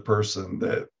isn't the person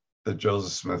that the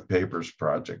Joseph Smith Papers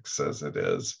Project says it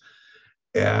is.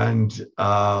 And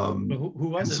who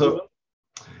was it? So,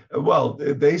 well,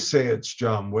 they say it's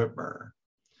John Whitmer.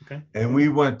 Okay. And we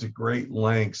went to great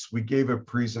lengths. We gave a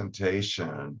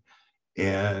presentation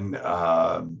in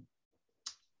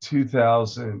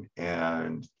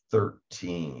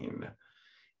 2013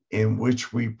 in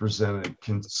which we presented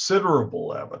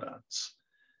considerable evidence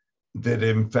that,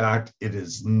 in fact, it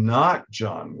is not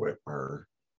John Whitmer,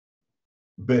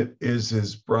 but is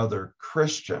his brother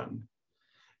Christian,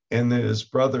 and that his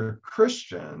brother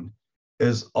Christian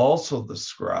is also the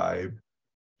scribe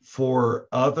for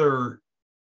other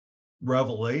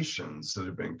revelations that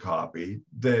have been copied,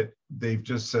 that they've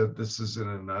just said this is in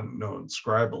an unknown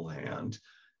scribal hand,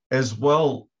 as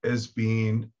well as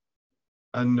being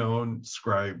unknown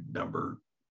scribe number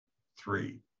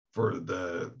 3 for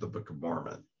the Book of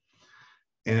Mormon.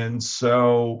 And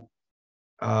so,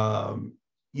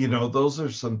 those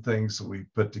are some things that we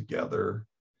put together,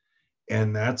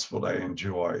 and that's what I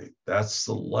enjoy. That's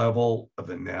the level of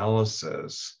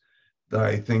analysis that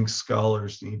I think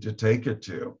scholars need to take it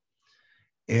to.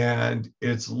 And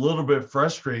it's a little bit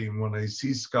frustrating when I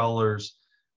see scholars,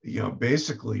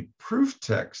 basically proof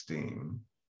texting,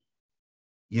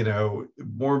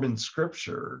 Mormon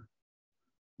scripture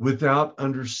without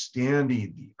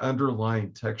understanding the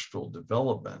underlying textual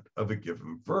development of a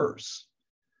given verse.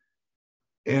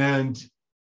 And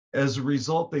as a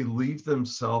result, they leave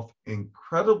themselves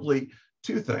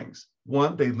two things.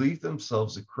 One, they leave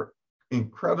themselves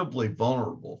incredibly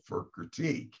vulnerable for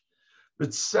critique.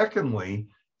 But secondly,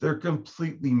 they're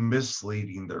completely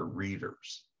misleading their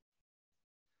readers.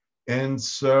 And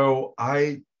so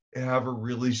I have a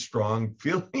really strong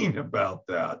feeling about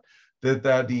that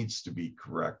needs to be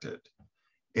corrected.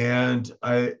 And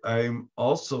I'm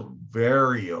also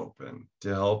very open to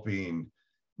helping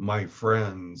my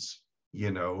friends,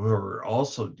 who are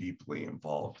also deeply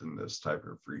involved in this type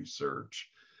of research,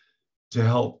 to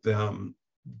help them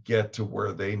get to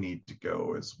where they need to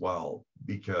go as well,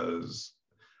 because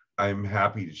I'm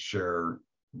happy to share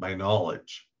my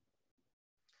knowledge.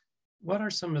 What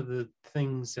are some of the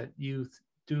things that you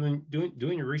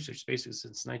doing your research basically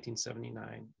since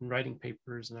 1979 and writing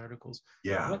papers and articles.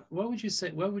 Yeah. What would you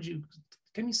say? What would you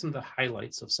give me some of the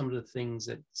highlights of some of the things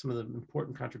that some of the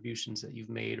important contributions that you've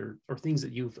made or things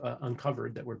that you've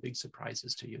uncovered that were big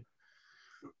surprises to you?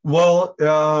 Well,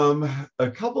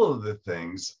 a couple of the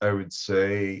things I would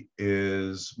say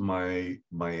is my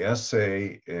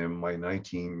essay in my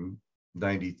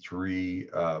 1993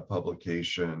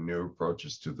 publication, New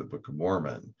Approaches to the Book of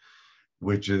Mormon,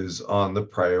 which is on the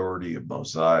priority of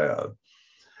Mosiah.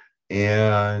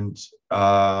 And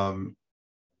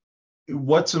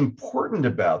what's important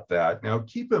about that, now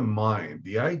keep in mind,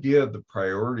 the idea of the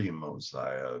priority of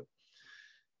Mosiah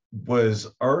was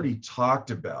already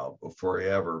talked about before I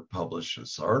ever published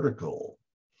this article.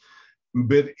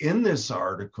 But in this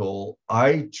article,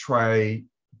 I try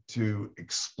to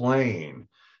explain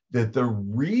that the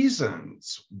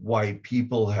reasons why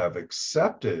people have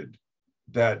accepted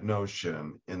that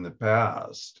notion in the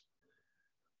past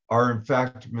are in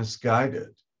fact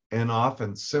misguided and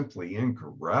often simply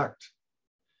incorrect.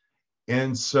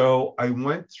 And so I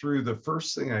went through, the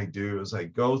first thing I do is I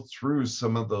go through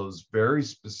some of those very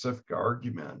specific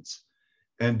arguments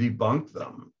and debunk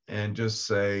them and just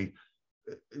say,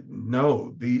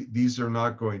 no, these are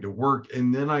not going to work.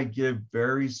 And then I give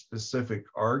very specific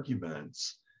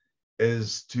arguments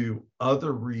as to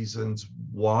other reasons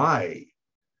why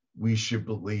we should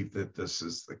believe that this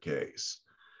is the case.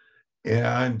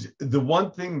 And the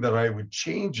one thing that I would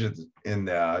change in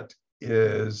that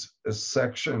is a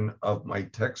section of my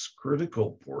text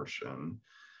critical portion,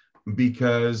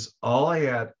 because all I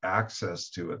had access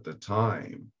to at the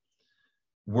time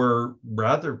were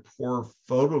rather poor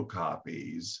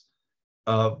photocopies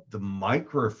of the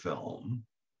microfilm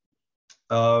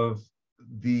of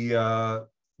the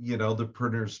the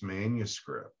printer's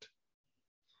manuscript.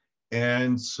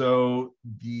 And so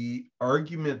the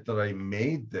argument that I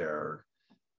made there,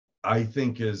 I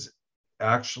think, is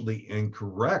actually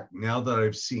incorrect. Now that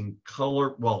I've seen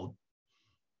color, well,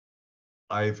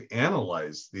 I've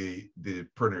analyzed the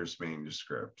printer's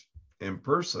manuscript in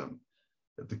person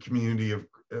at the Community of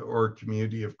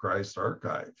Christ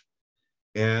archive.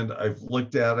 And I've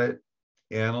looked at it,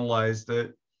 analyzed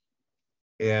it,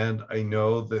 and I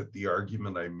know that the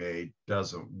argument I made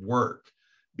doesn't work,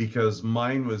 because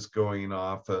mine was going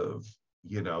off of,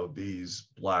 these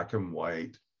black and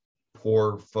white,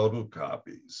 poor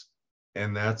photocopies.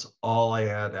 And that's all I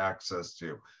had access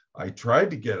to. I tried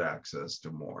to get access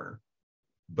to more,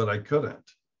 but I couldn't.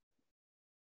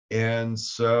 And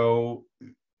so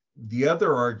the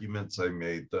other arguments I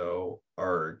made, though,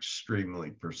 are extremely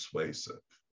persuasive,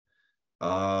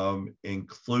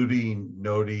 including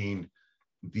noting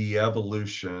the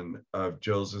evolution of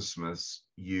Joseph Smith's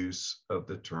use of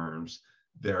the terms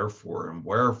therefore and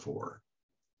wherefore,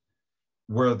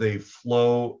 where they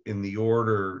flow in the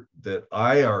order that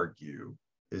I argue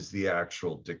is the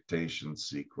actual dictation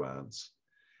sequence,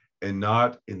 and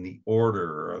not in the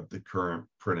order of the current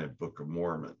printed Book of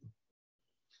Mormon.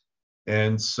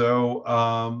 And so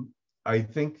I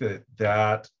think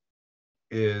that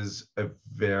is a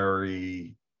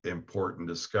very important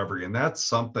discovery. And that's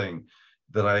something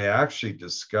that I actually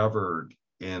discovered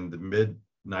in the mid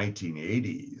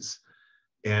 1980s.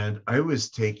 And I was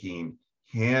taking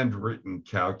handwritten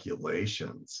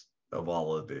calculations of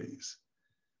all of these,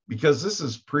 because this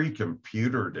is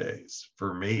pre-computer days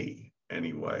for me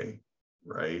anyway,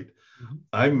 right? Mm-hmm.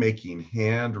 I'm making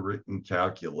handwritten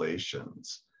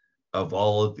calculations of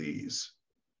all of these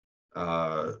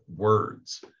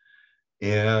words.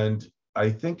 And I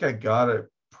think I got it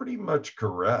pretty much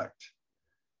correct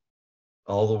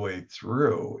all the way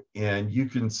through. And you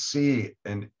can see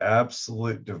an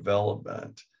absolute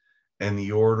development in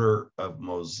the order of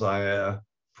Mosiah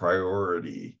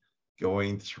priority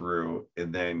going through,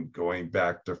 and then going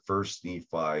back to First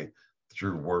Nephi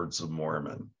through Words of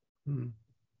Mormon. Hmm.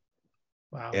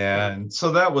 Wow. And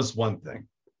so that was one thing.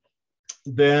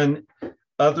 Then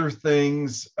other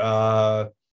things, I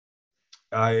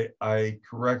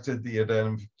corrected the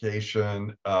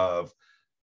identification of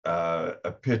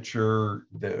a picture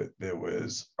that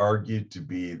was argued to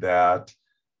be that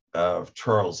of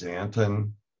Charles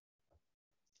Anton,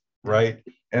 right?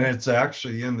 And it's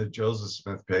actually in the Joseph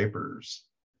Smith papers,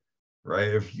 right?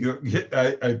 If you,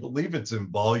 I believe it's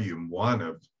in volume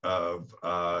 1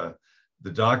 of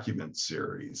the document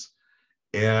series.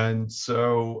 And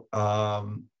so,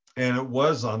 and it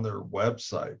was on their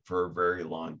website for a very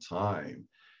long time.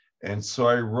 And so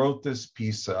I wrote this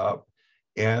piece up,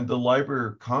 and the Library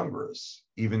of Congress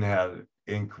even had it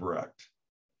incorrect.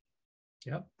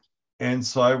 Yep. And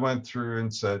so I went through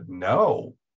and said,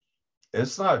 no,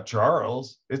 it's not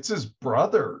Charles, it's his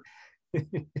brother.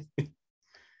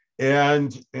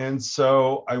 And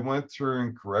so I went through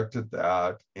and corrected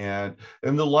that, and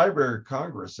the Library of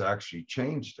Congress actually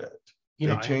changed it. They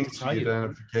I have to changed tell the you,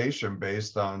 identification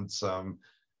based on some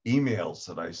emails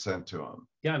that I sent to them.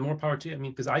 yeah, more power to you. I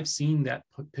mean, because I've seen that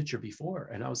picture before,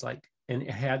 and I was like, and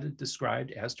it had it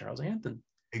described as Charles Anton.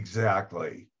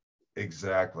 Exactly. And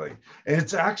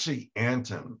it's actually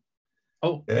Anton.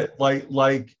 Oh,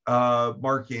 Like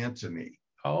Mark Antony.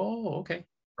 oh, okay.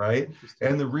 Right. Interesting.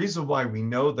 And the reason why we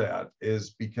know that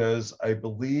is because I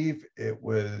believe it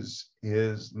was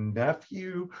his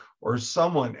nephew or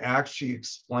someone actually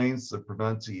explains the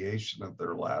pronunciation of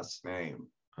their last name.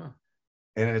 Huh.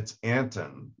 And it's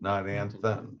Anton, not Anton.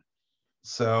 Anthon.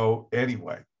 So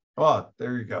anyway, oh,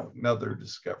 there you go. Another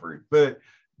discovery. But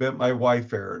my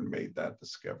wife Erin made that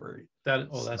discovery. That's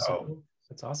so So cool.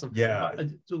 That's awesome. yeah.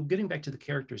 So getting back to the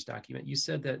characters document, you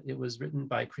said that it was written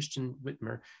by Christian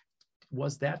Whitmer.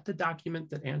 Was that the document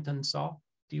that Anton saw,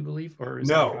 do you believe, or is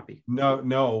that a copy? No,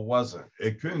 it wasn't.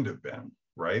 It couldn't have been,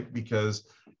 right? Because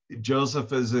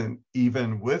Joseph isn't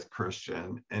even with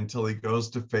Christian until he goes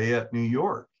to Fayette, New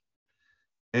York.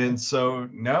 And so,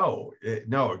 no, it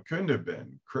couldn't have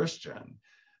been Christian.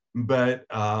 But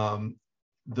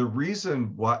the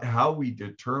reason how we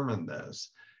determine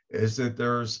this is that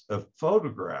there's a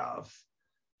photograph,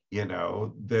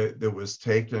 that was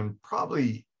taken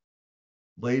probably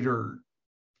later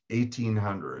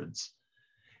 1800s,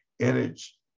 and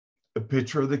it's a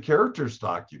picture of the characters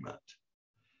document.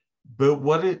 But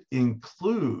what it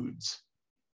includes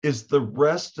is the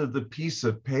rest of the piece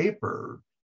of paper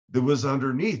that was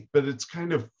underneath, but it's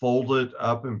kind of folded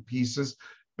up in pieces.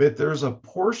 But there's a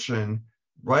portion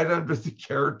right under the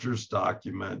characters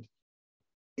document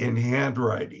in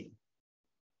handwriting.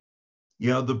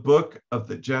 The book of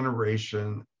the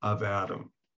generation of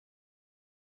Adam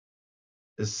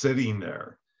is sitting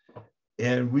there.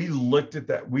 And we looked at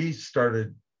that. We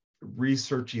started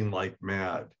researching like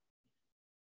mad.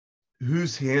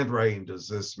 Whose handwriting does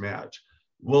this match?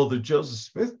 Well, the Joseph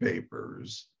Smith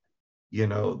papers,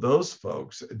 those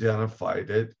folks identified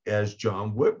it as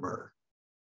John Whitmer.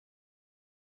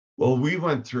 Well, we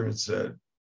went through and said,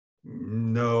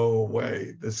 no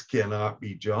way, this cannot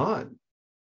be John.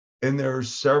 And there are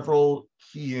several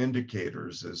key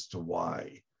indicators as to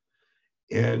why.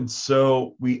 And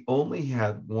so we only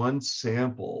had one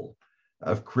sample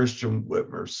of Christian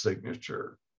Whitmer's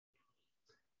signature.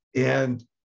 And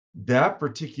that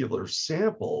particular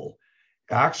sample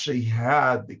actually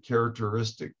had the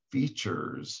characteristic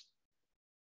features,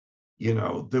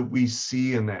 that we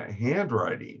see in that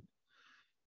handwriting.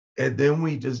 And then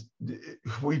we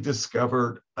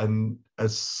discovered a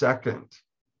second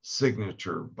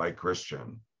signature by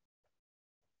Christian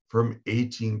from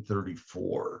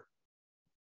 1834.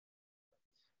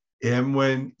 And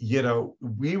when,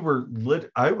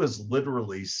 I was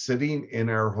literally sitting in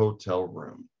our hotel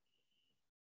room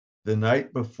the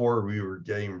night before we were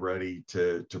getting ready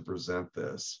to present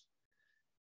this,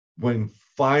 when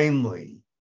finally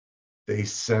they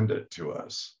send it to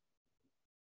us.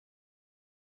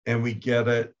 And we get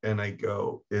it, and I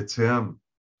go, it's him.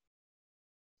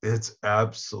 It's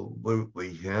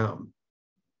absolutely him.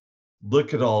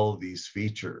 Look at all of these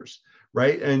features,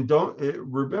 right? And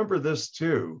remember this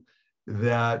too,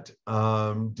 that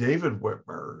David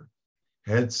Whitmer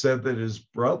had said that his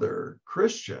brother,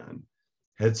 Christian,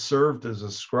 had served as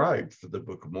a scribe for the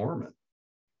Book of Mormon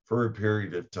for a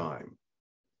period of time.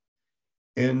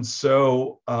 And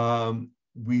so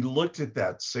we looked at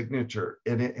that signature,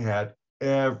 and it had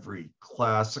every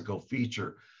classical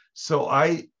feature. So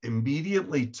I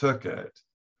immediately took it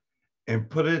and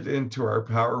put it into our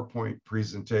PowerPoint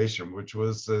presentation, which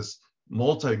was this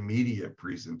multimedia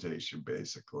presentation,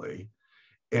 basically,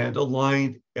 and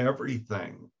aligned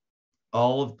everything,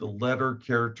 all of the letter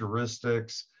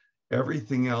characteristics,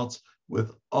 everything else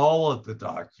with all of the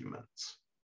documents,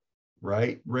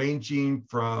 right? Ranging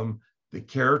from the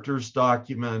characters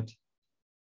document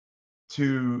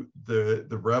to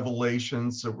the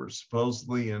revelations that were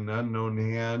supposedly an unknown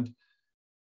hand,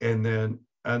 and then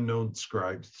unknown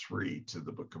scribe 3 to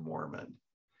the Book of Mormon.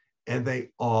 And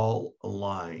they all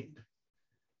aligned.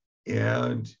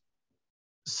 And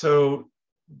so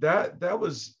that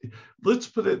was, let's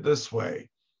put it this way.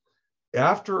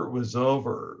 After it was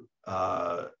over,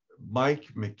 Mike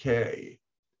McKay,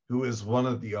 who is one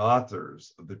of the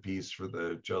authors of the piece for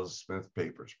the Joseph Smith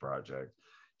Papers Project,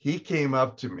 he came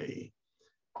up to me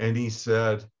and he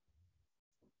said,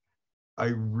 I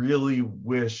really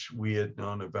wish we had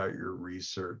known about your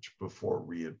research before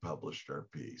we had published our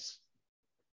piece.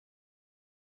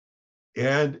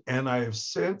 And I have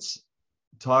since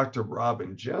talked to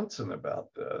Robin Jensen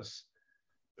about this.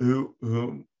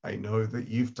 whom I know that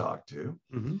you've talked to.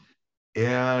 Mm-hmm.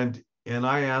 And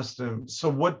I asked him, so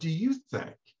what do you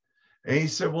think? And he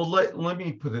said, well, let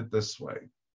me put it this way.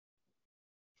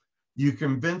 You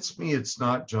convinced me it's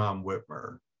not John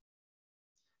Whitmer.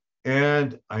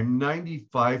 And I'm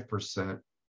 95%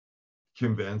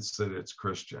 convinced that it's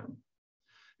Christian.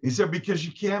 He said, because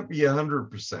you can't be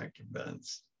 100%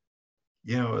 convinced.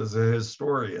 As a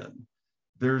historian,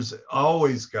 there's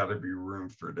always got to be room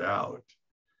for doubt.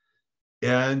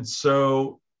 And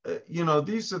so,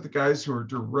 these are the guys who are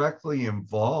directly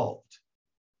involved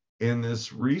in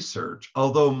this research,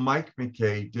 although Mike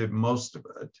McKay did most of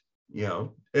it,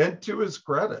 and to his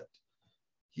credit,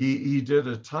 he did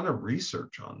a ton of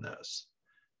research on this.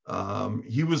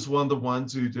 He was one of the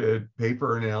ones who did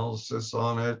paper analysis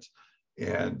on it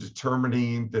and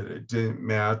determining that it didn't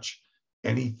match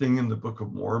anything in the Book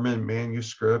of Mormon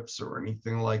manuscripts or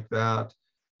anything like that.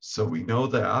 So we know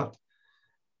that.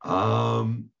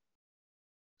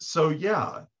 So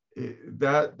yeah,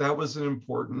 that was an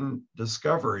important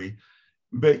discovery.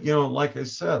 But like I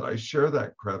said, I share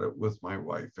that credit with my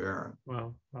wife, Erin.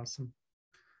 Wow, awesome.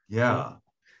 Yeah.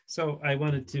 So I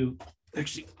wanted to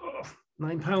actually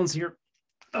 9 pounds here.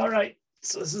 All right.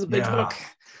 So this is a big book.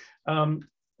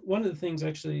 One of the things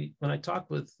actually, when I talked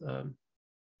with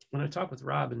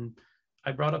Rob, and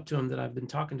I brought up to him that I've been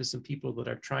talking to some people that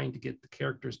are trying to get the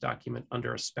characters document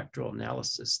under a spectral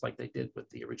analysis like they did with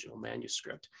the original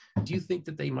manuscript. Do you think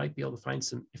that they might be able to find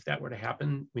some, if that were to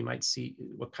happen, we might see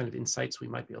what kind of insights we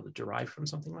might be able to derive from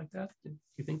something like that? Do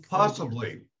you think?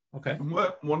 Possibly. Okay.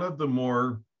 One of the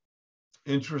more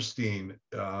interesting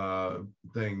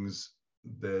things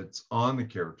that's on the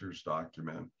characters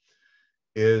document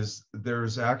is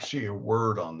there's actually a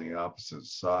word on the opposite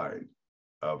side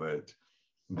of it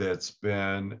that's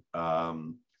been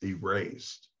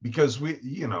erased because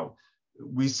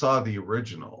we saw the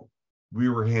original. We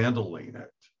were handling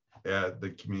it at the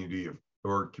Community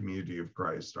of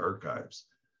Christ archives.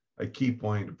 I keep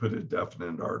wanting to put a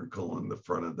definite article in the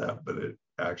front of that, but it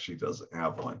actually doesn't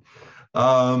have one.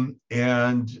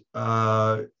 And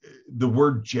the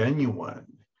word genuine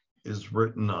is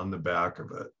written on the back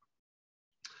of it.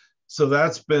 So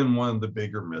that's been one of the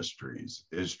bigger mysteries,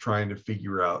 is trying to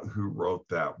figure out who wrote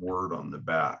that word on the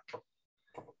back,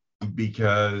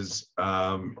 because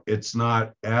it's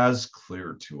not as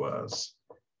clear to us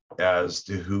as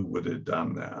to who would have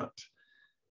done that.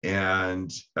 And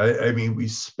I mean, we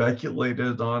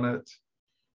speculated on it,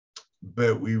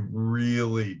 but we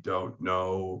really don't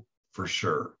know for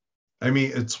sure. I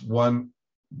mean, it's one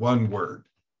word,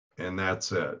 and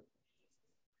that's it.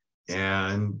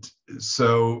 And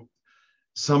so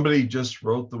somebody just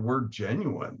wrote the word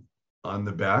genuine on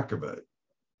the back of it.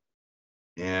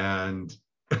 And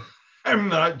I'm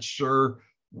not sure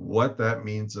what that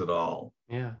means at all.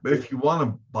 Yeah. But if you want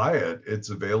to buy it, it's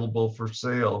available for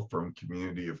sale from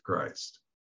Community of Christ.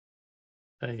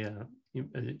 A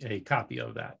copy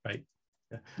of that, right?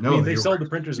 No, I mean, they sold the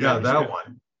printer's manuscript.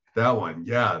 That one.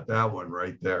 Yeah, that one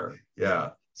right there. Yeah.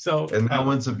 So, and that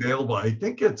one's available. I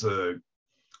think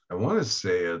I want to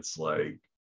say it's like,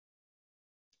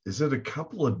 is it a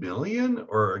couple of million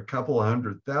or a couple of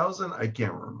 100,000? I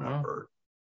can't remember.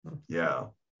 Oh. Yeah.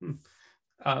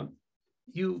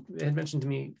 You had mentioned to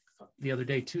me the other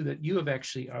day too that you have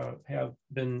actually have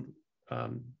been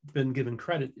given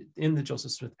credit in the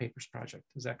Joseph Smith Papers project.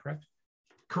 Is that correct?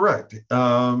 Correct.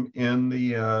 In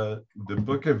the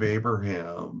Book of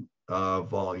Abraham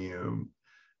volume,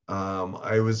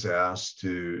 I was asked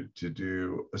to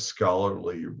do a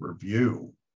scholarly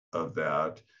review of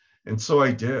that. And so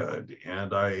I did.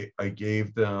 And I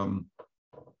gave them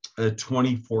a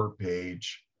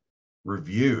 24-page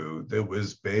review that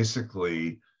was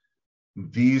basically,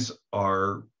 these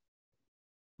are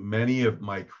many of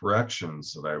my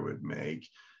corrections that I would make.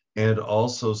 And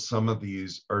also some of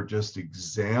these are just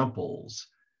examples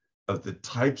of the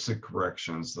types of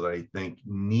corrections that I think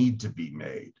need to be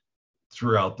made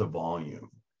throughout the volume.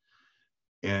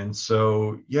 And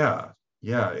so, yeah.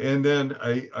 And then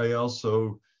I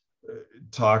also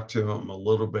talked to him a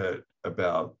little bit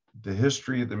about the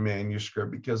history of the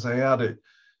manuscript, because I had it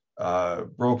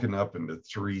broken up into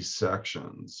 3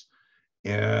 sections.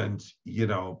 And,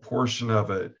 a portion of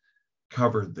it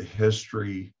covered the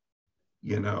history,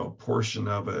 portion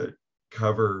of it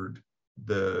covered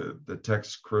the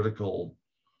text critical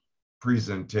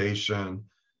presentation,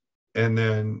 and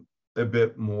then a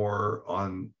bit more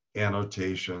on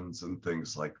annotations and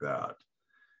things like that.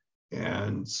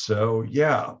 And so,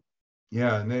 yeah.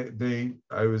 And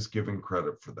I was given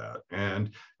credit for that.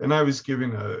 And I was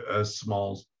given a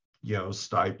small,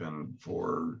 stipend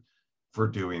for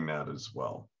doing that as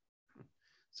well.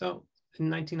 So in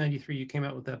 1993, you came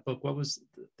out with that book. What was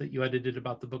that you edited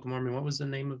about the Book of Mormon? What was the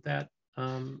name of that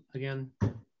again?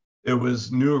 It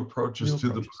was New Approaches New to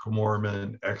the Approaches. Book of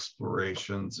Mormon,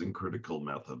 Explorations and Critical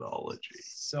Methodology.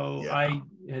 So Yeah. I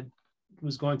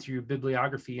was going through your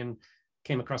bibliography and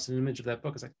came across an image of that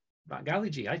book. I was like, by golly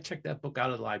gee, I checked that book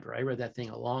out of the library. I read that thing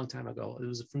a long time ago. It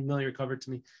was a familiar cover to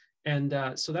me. And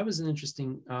so that was an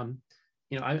interesting,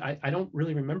 I don't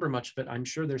really remember much, but I'm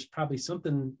sure there's probably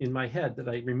something in my head that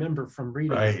I remember from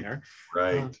reading in there.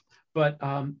 Right.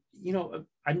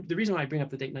 The reason why I bring up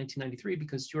the date 1993,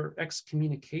 because your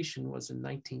excommunication was in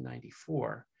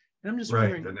 1994. And I'm just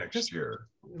wondering, the next year.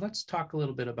 Let's talk a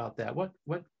little bit about that. What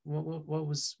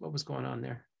was going on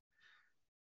there?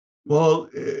 Well,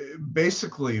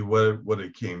 basically, what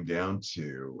it came down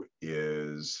to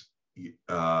is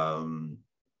the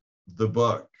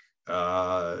book.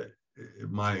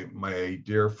 My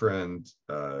dear friend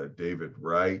David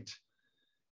Wright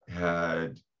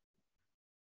had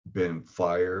been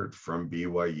fired from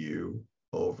BYU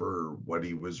over what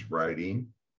he was writing,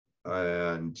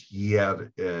 and he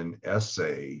had an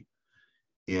essay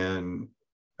in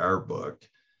our book.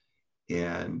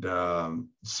 And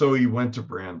so he went to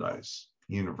Brandeis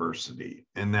University,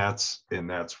 and that's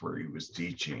where he was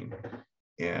teaching.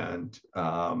 And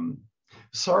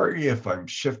sorry if I'm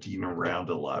shifting around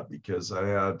a lot, because I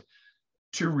had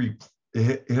two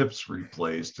hips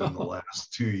replaced in the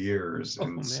last 2 years,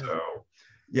 and so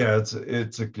yeah,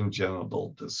 it's a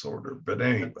congenital disorder. But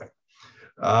anyway,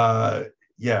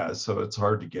 yeah, so it's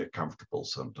hard to get comfortable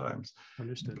sometimes.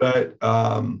 Understood. But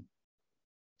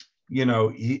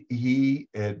he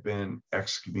had been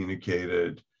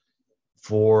excommunicated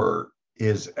for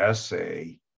his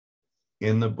essay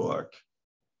in the book,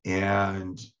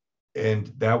 and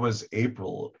that was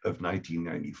April of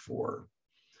 1994.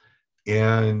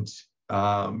 And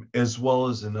as well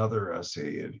as another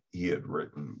essay he had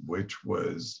written, which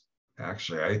was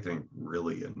actually, I think,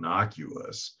 really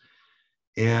innocuous.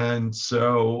 And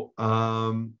so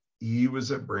he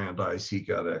was at Brandeis, he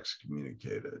got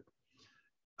excommunicated.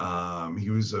 He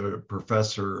was a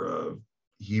professor of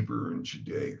Hebrew and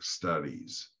Judaic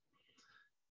studies.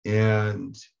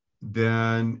 And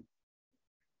then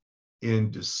in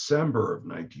December of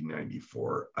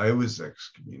 1994, I was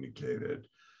excommunicated.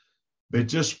 But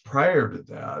just prior to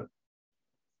that,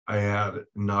 I had a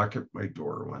knock at my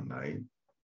door one night,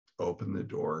 open the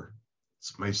door.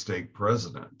 It's my stake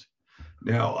president.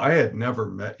 Now, I had never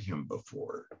met him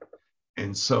before.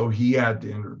 And so he had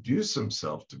to introduce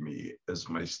himself to me as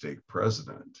my stake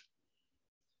president.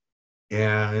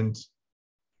 And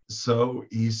so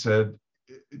he said,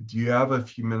 "Do you have a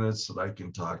few minutes that I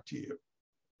can talk to you?"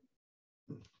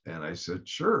 And I said,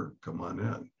 "Sure, come on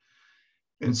in."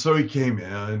 And so he came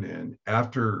in, and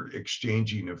after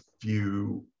exchanging a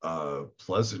few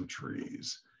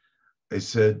pleasantries, I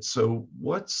said, "So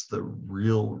what's the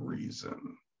real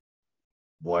reason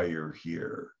why you're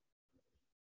here?"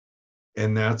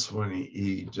 And that's when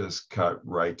he just cut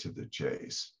right to the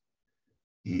chase.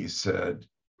 He said,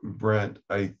 "Brent,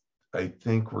 I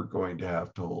think we're going to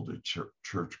have to hold a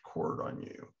church court on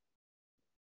you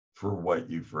for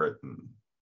what you've written."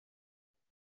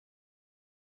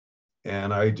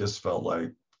 And I just felt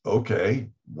like,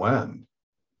 okay, when?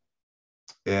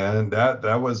 And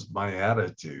that was my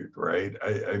attitude, right?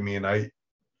 I mean,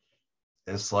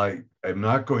 it's like, I'm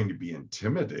not going to be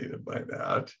intimidated by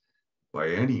that by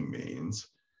any means.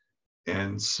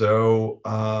 And so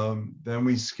then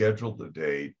we scheduled the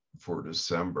date for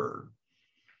December.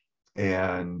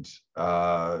 And,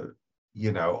 I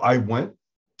went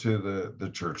to the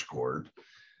church court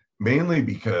mainly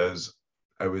because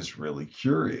I was really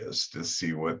curious to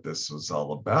see what this was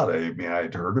all about. I mean,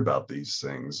 I'd heard about these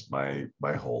things my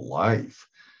whole life.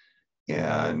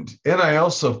 And I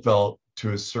also felt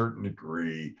to a certain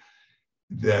degree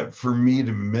that for me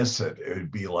to miss it, it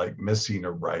would be like missing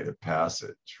a rite of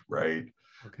passage, right?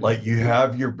 Okay. Like you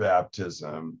have your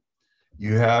baptism,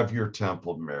 you have your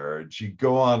temple marriage, you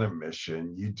go on a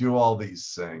mission, you do all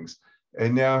these things.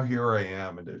 And now here I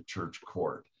am in a church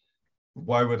court.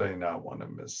 Why would I not want to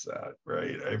miss that,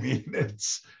 right? I mean,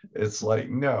 it's like,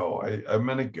 no, I'm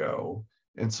going to go.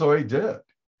 And so I did.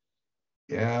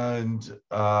 And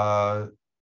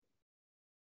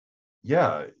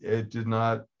yeah, it did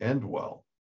not end well.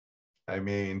 I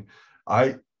mean,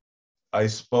 I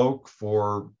spoke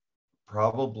for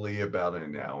probably about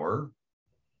an hour,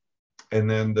 and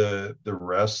then the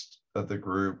rest of the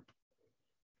group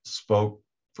spoke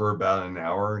for about an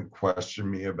hour and questioned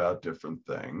me about different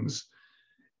things.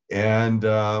 And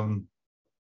I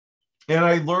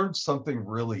learned something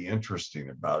really interesting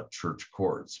about church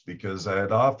courts, because I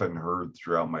had often heard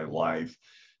throughout my life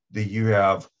that you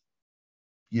have,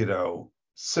 you know,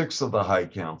 6 of the high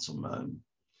councilmen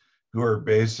who are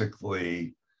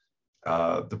basically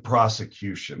the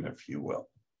prosecution, if you will.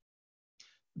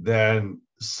 Then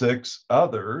 6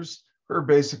 others who are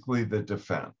basically the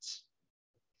defense.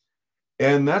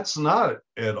 And that's not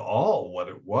at all what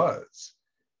it was.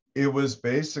 It was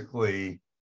basically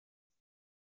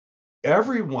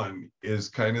everyone is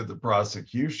kind of the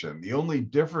prosecution. The only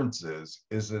difference is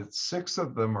that 6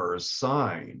 of them are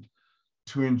assigned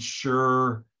to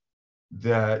ensure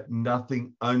that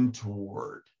nothing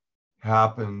untoward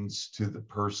happens to the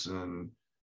person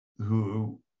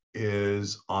who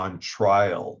is on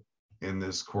trial in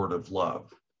this court of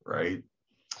love, right?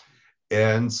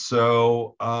 And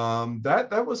so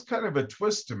that was kind of a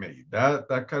twist to me.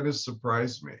 That kind of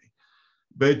surprised me.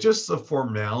 But just the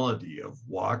formality of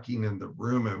walking in the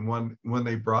room, and when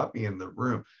they brought me in the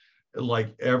room,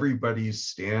 like everybody's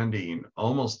standing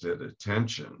almost at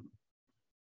attention.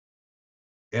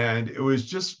 And it was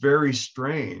just very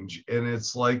strange. And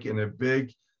it's like in a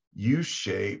big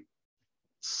U-shaped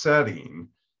setting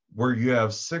where you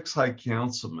have 6 high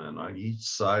councilmen on each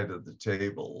side of the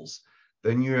tables.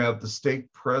 Then you have the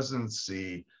state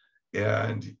presidency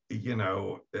and, you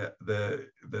know,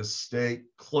 the state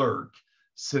clerk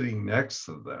sitting next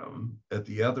to them at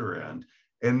the other end.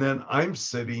 And then I'm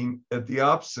sitting at the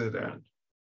opposite end.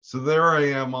 So there I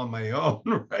am on my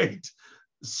own, right?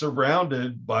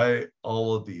 Surrounded by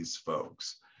all of these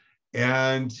folks.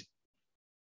 And,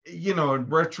 you know, in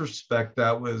retrospect,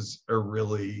 that was a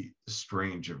really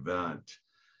strange event.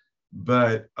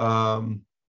 But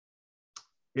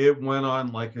it went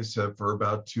on, like I said, for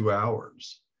about 2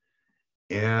 hours.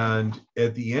 And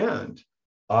at the end,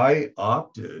 I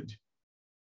opted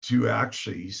to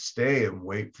actually stay and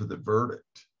wait for the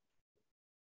verdict.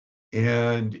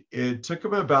 And it took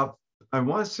him about, I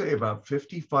want to say about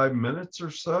 55 minutes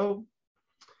or so.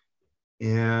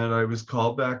 And I was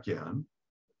called back in.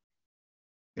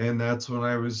 And that's when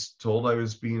I was told I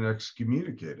was being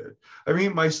excommunicated. I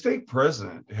mean, my state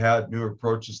president had New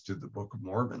Approaches to the Book of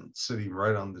Mormon sitting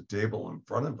right on the table in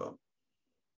front of him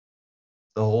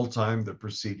the whole time the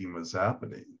proceeding was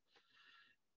happening.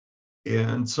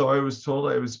 And so I was told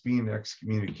I was being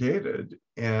excommunicated,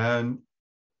 and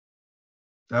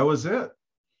that was it.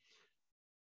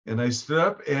 And I stood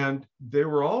up, and they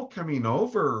were all coming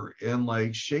over and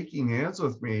like shaking hands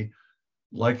with me,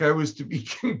 like I was to be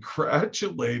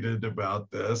congratulated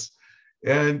about this.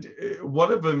 And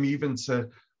one of them even said,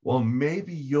 well,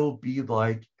 maybe you'll be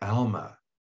like Alma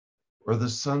or the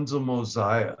sons of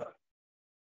Mosiah,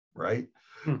 right?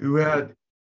 Who had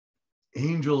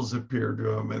angels appear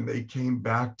to him and they came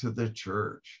back to the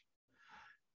church.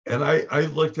 And I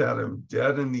looked at him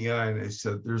dead in the eye and I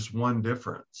said, there's one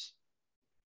difference.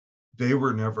 They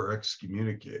were never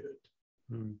excommunicated.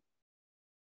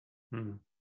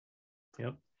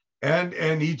 Yep.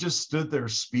 And he just stood there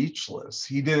speechless.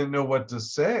 He didn't know what to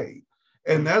say.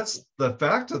 And that's the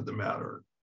fact of the matter,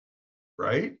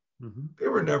 right? They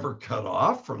were never cut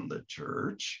off from the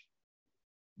church.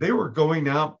 They were going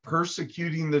out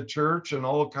persecuting the church and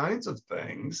all kinds of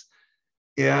things.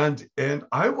 And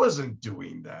I wasn't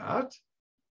doing that,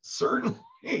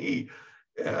 certainly.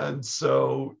 And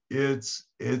so it's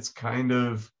kind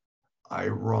of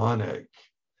ironic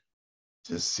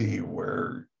to see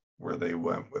where they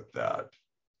went with that.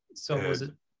 So was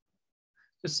it,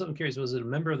 just so I'm curious, was it a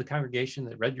member of the congregation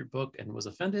that read your book and was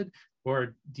offended?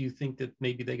 Or do you think that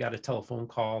maybe they got a telephone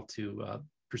call to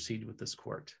proceed with this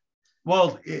court?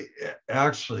 Well,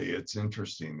 actually, it's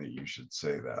interesting that you should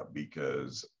say that,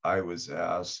 because I was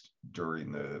asked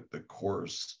during the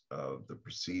course of the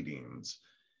proceedings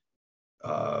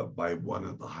by one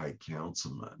of the high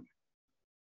councilmen,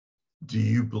 do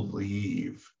you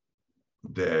believe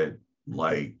that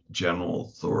like general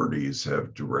authorities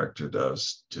have directed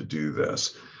us to do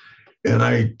this? And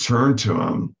I turned to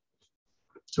him,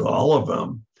 to all of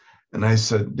them, and I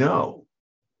said, no,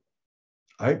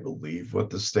 I believe what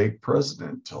the state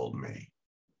president told me.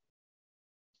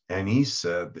 And he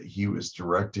said that he was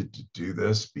directed to do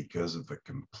this because of a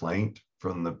complaint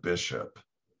from the bishop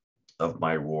of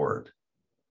my ward.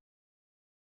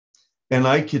 And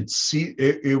I could see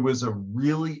it was a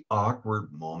really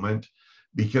awkward moment,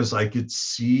 because I could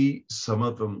see some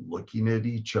of them looking at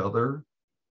each other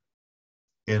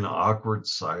in awkward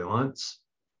silence,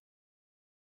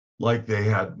 like they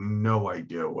had no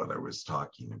idea what I was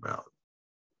talking about.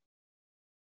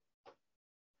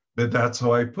 But that's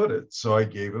how I put it. So I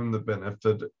gave him the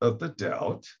benefit of the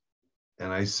doubt,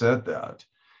 and I said that.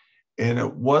 And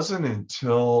it wasn't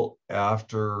until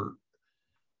after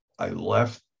I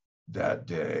left that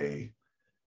day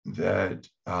that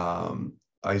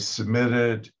I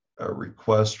submitted a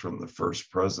request from the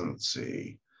First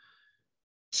Presidency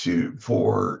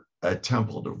for a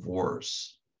temple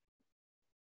divorce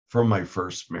from my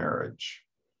first marriage,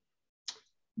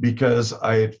 because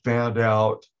I had found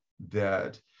out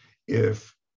that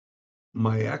if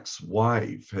my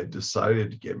ex-wife had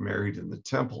decided to get married in the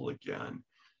temple again,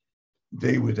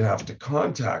 they would have to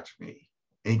contact me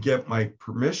and get my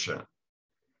permission.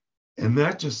 And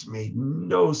that just made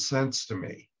no sense to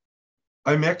me.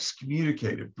 I'm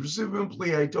excommunicated.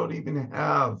 Presumably, I don't even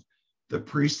have the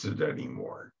priesthood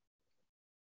anymore.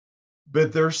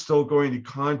 But they're still going to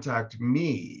contact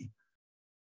me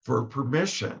for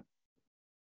permission,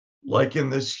 like in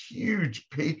this huge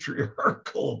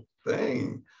patriarchal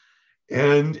thing.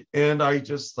 And I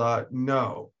just thought,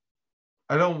 no,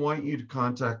 I don't want you to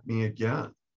contact me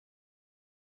again.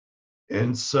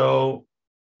 And so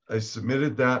I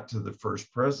submitted that to the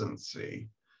First Presidency.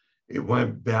 It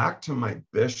went back to my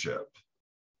bishop,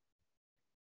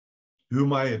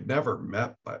 whom I had never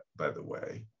met, by the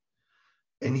way.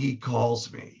 And he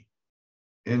calls me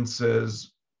and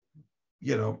says,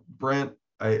 you know, Brent,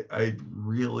 I'd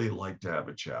really like to have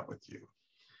a chat with you.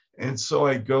 And so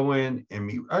I go in and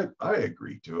meet. I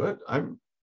agree to it. I'm,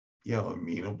 you know,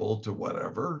 amenable to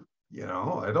whatever. You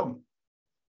know, I don't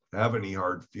have any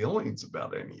hard feelings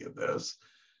about any of this.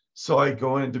 So I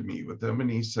go in to meet with him, and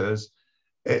he says,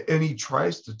 and he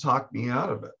tries to talk me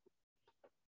out of it.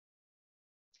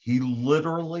 He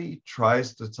literally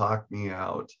tries to talk me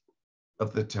out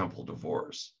of the temple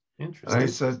divorce. Interesting. And I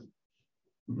said,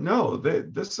 no,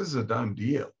 this is a done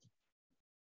deal.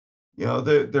 You know,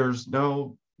 there's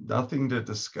nothing to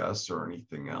discuss or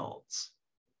anything else.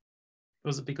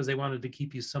 Was it because they wanted to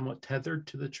keep you somewhat tethered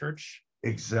to the church?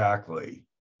 Exactly.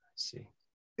 I see.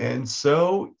 And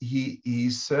so he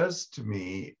says to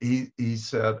me, he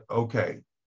said, okay,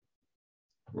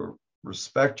 we'll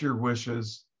respect your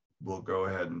wishes. We'll go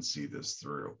ahead and see this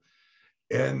through.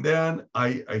 And then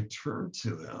I turned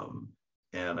to him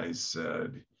and I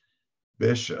said,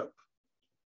 Bishop,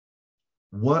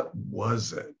 what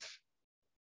was it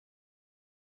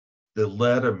that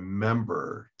led a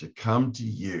member to come to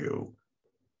you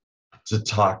to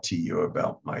talk to you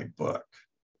about my book?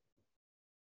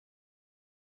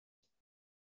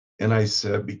 And I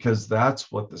said, because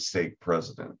that's what the stake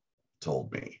president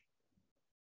told me.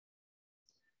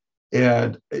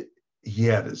 And he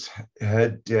had his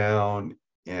head down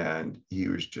and he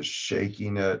was just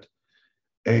shaking it.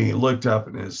 And he looked up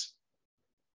and his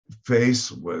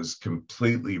face was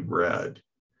completely red.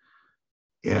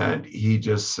 And he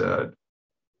just said,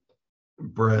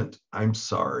 Brent, I'm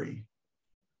sorry.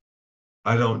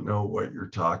 I don't know what you're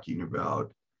talking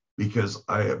about, because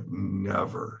I have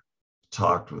never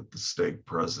talked with the stake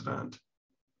president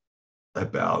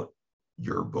about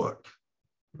your book.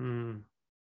 Mm.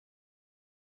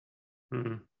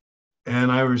 Mm.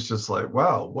 And I was just like,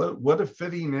 wow, what a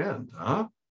fitting end, huh?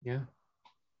 Yeah.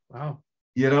 Wow.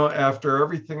 You know, after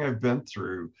everything I've been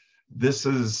through, this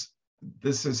is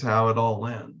how it all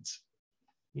ends.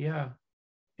 Yeah.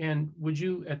 And would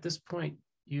you, at this point,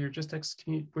 you're just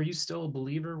were you still a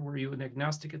believer? Were you an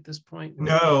agnostic at this point?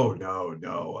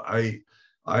 No.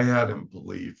 I hadn't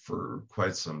believed for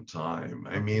quite some time.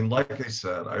 I mean, like I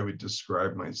said, I would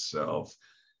describe myself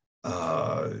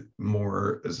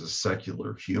more as a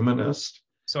secular humanist.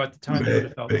 So at the time, you would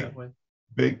have felt that way.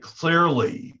 But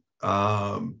clearly,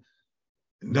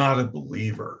 not a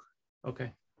believer.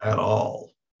 Okay. At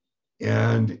all.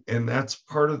 And that's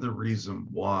part of the reason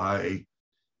why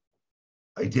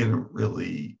I didn't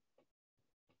really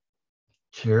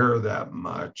care that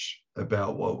much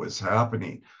about what was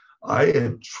happening. I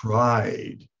had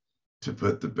tried to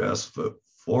put the best foot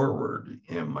forward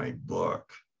in my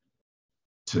book,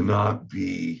 to not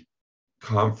be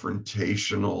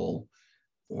confrontational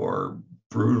or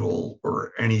brutal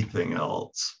or anything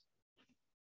else.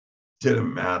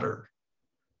 Didn't matter.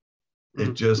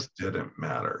 It just didn't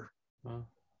matter. Wow.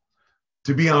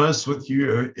 To be honest with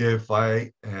you, if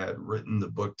I had written the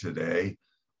book today,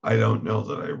 I don't know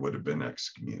that I would have been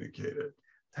excommunicated.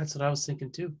 That's what I was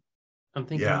thinking too. I'm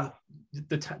thinking, yeah,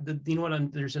 you know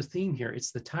what? There's a theme here.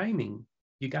 It's the timing.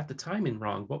 You got the timing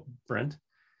wrong, Brent.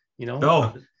 You know.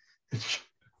 No.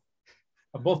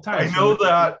 Both times. I know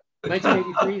that.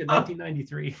 1983 and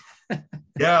 1993.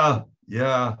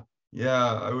 Yeah.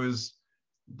 I was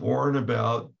born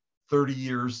about 30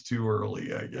 years too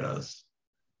early, I guess.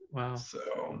 Wow.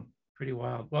 So pretty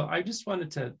wild. Well, I just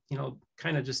wanted to,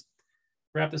 kind of just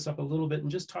wrap this up a little bit and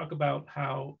just talk about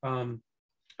how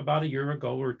about a year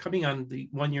ago, we're coming on the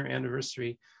 1-year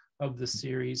anniversary of the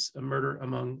series, A Murder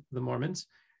Among the Mormons.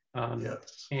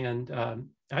 Yes. And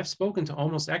I've spoken to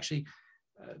almost, actually,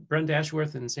 Brent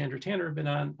Ashworth and Sandra Tanner have been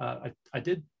on. I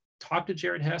did talk to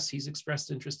Jared Hess. He's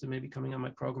expressed interest in maybe coming on my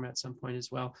program at some point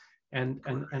as well.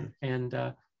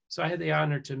 So I had the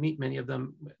honor to meet many of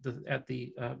them at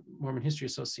the Mormon History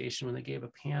Association when they gave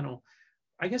a panel.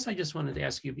 I guess I just wanted to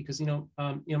ask you because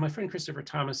my friend Christopher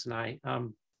Thomas and I,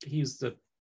 he's the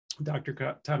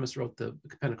Dr. Thomas wrote the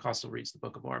Pentecostal Reads the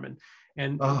Book of Mormon,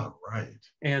 and right,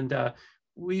 and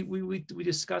we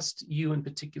discussed you in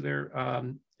particular.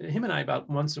 Him and I about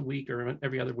once a week or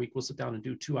every other week we'll sit down and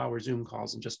do 2-hour Zoom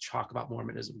calls and just talk about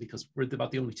Mormonism because we're about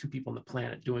the only two people on the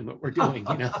planet doing what we're doing,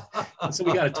 and so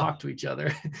we got to talk to each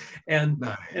other.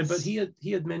 But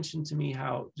he had mentioned to me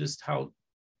how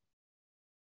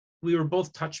we were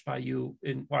both touched by you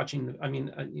in watching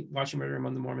Murder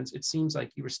Among the Mormons. It seems like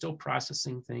you were still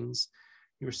processing things,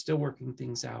 you were still working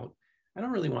things out. I don't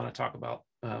really want to talk about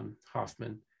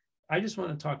Hoffman. I just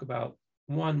want to talk about,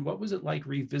 one, what was it like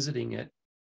revisiting it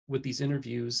with these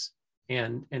interviews,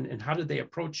 and how did they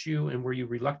approach you, and were you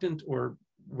reluctant or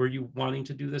were you wanting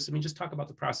to do this? I mean, just talk about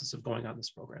the process of going on this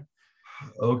program.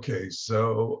 Okay,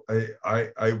 so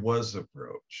I was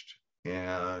approached,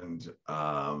 and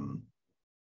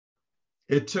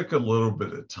it took a little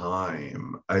bit of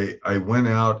time. I went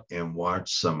out and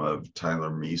watched some of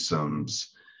Tyler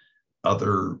Meesum's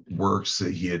other works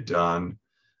that he had done.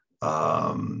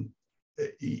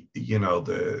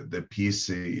 The piece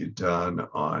that he had done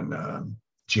on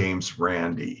James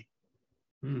Randi,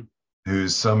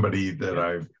 who's somebody that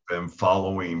I've been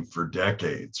following for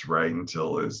decades, right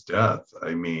until his death.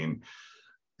 I mean,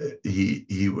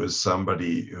 he was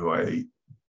somebody who I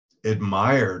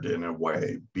admired in a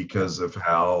way because of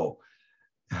how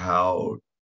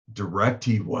direct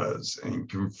he was in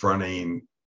confronting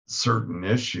certain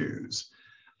issues.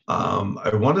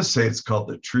 I want to say it's called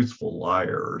The Truthful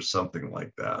Liar or something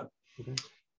like that. Mm-hmm.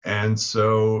 And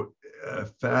so a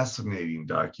fascinating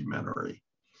documentary.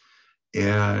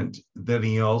 And then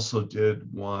he also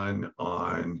did one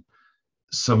on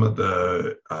some of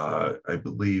the, I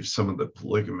believe, some of the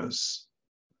polygamous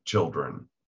children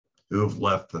who have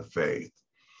left the faith.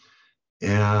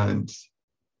 And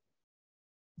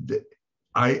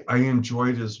I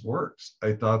enjoyed his works.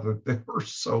 I thought that they were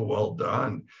so well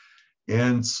done.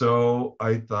 And so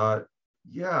I thought,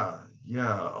 yeah,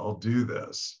 I'll do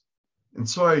this. And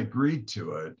so I agreed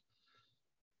to it.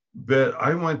 But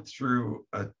I went through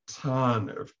a ton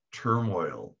of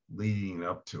turmoil leading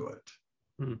up to it.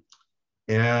 Mm.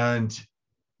 And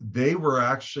they were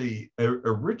actually,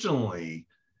 originally,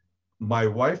 my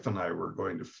wife and I were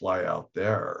going to fly out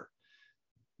there.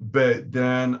 But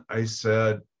then I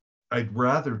said, I'd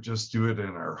rather just do it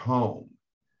in our home.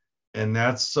 And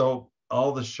that's so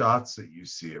all the shots that you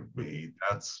see of me,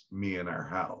 that's me in our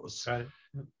house. Right.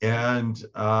 And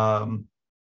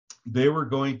they were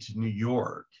going to New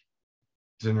York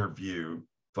to interview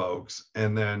folks.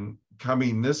 And then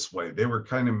coming this way, they were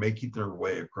kind of making their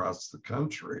way across the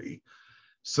country.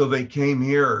 So they came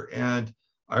here. And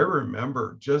I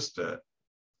remember just a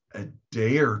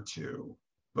day or two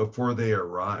before they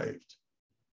arrived,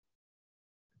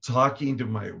 talking to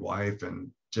my wife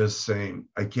and just saying,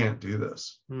 I can't do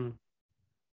this.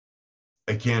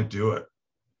 I can't do it.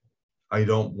 I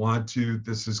don't want to.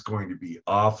 This is going to be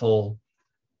awful.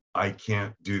 I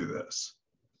can't do this.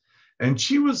 And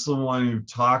she was the one who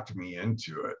talked me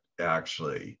into it,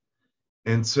 actually,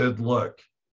 and said, look,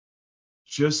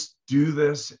 just do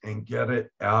this and get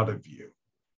it out of you,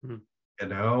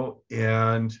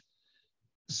 And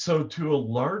so to a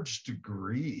large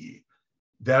degree,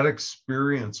 that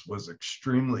experience was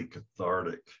extremely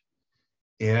cathartic.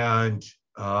 And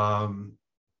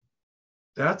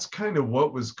that's kind of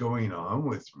what was going on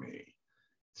with me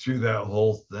through that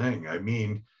whole thing. I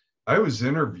mean, I was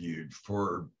interviewed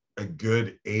for a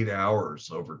good 8 hours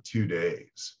over 2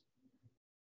 days.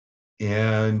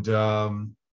 And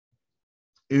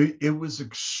it was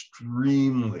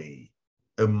extremely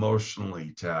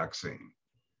emotionally taxing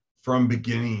from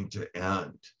beginning to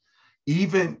end.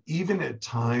 Even at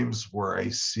times where I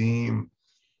seem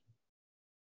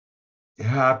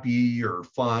happy or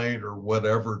fine or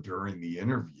whatever during the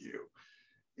interview,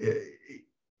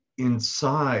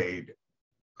 inside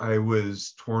I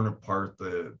was torn apart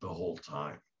the whole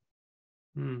time.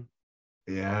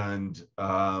 And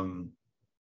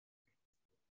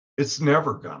it's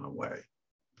never gone away.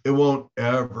 It won't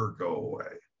ever go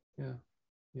away.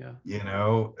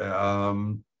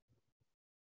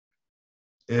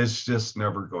 It's just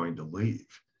never going to leave.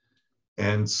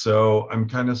 And so I'm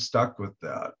kind of stuck with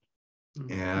that.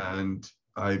 And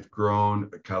I've grown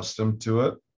accustomed to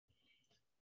it.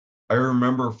 I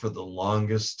remember for the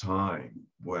longest time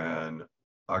when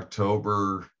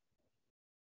October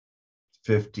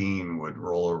 15 would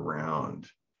roll around,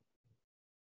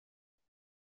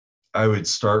 I would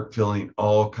start feeling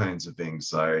all kinds of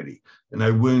anxiety, and I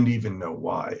wouldn't even know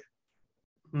why.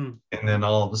 Mm. And then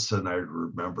all of a sudden, I'd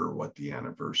remember what the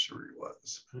anniversary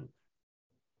was. Mm.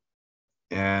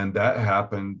 And that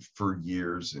happened for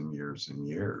years and years and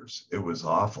years. It was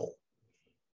awful.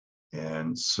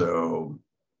 And so,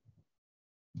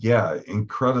 yeah,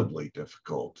 incredibly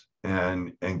difficult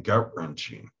and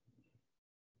gut-wrenching.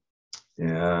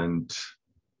 And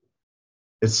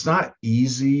it's not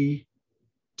easy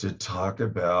to talk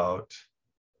about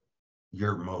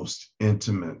your most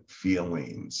intimate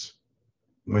feelings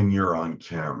when you're on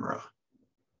camera.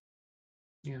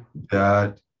 Yeah.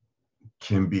 That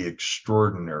can be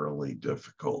extraordinarily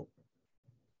difficult.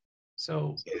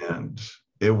 So And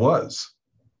it was.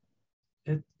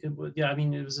 it was, yeah, I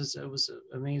mean, it was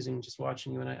amazing just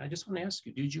watching you. And I just want to ask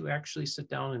you, did you actually sit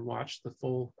down and watch the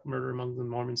full Murder Among the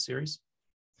Mormons series?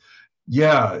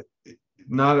 Yeah,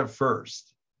 not at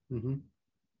first. Mm-hmm.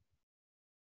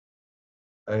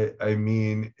 I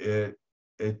mean, it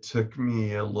took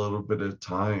me a little bit of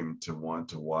time to want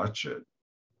to watch it.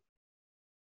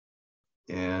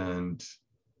 And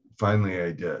finally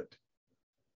I did.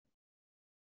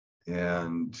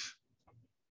 And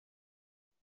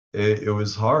it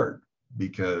was hard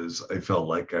because I felt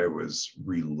like I was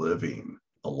reliving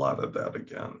a lot of that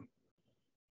again.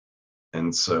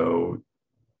 And so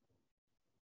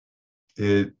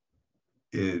it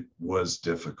was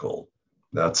difficult.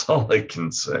 That's all I can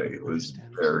say. It was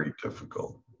very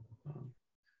difficult.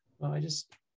 Well, I just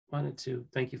wanted to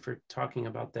thank you for talking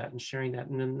about that and sharing that.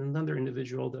 And then another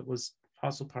individual that was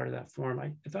also part of that forum,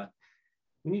 I thought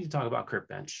we need to talk about Kurt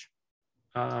Bench.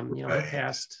 You know, he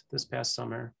passed this past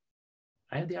summer.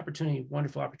 I had the opportunity,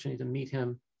 wonderful opportunity, to meet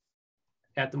him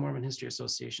at the Mormon History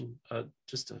Association.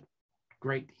 Just a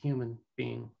great human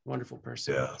being, wonderful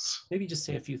person. Yes. Maybe just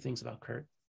say a few things about Kurt.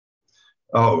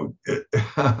 Oh,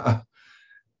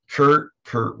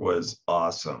 Kurt was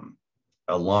awesome,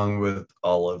 along with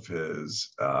all of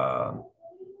his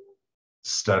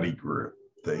study group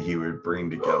that he would bring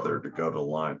together to go to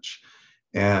lunch.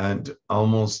 And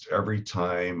almost every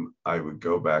time I would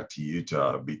go back to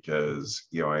Utah, because,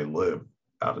 you know, I live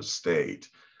out of state,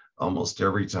 almost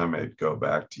every time I'd go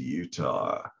back to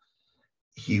Utah,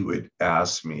 he would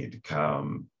ask me to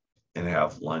come and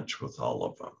have lunch with all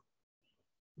of them.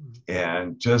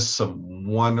 And just some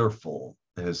wonderful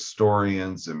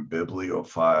historians and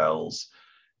bibliophiles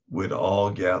would all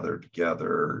gather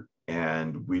together,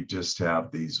 and we just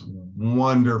have these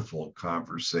wonderful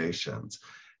conversations.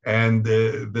 And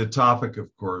the topic, of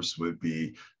course, would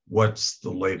be, what's the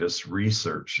latest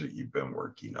research that you've been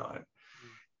working on?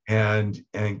 And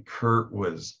Kurt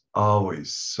was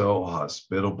always so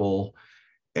hospitable.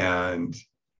 And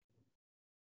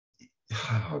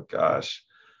oh gosh,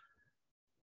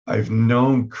 I've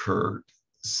known Kurt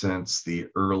since the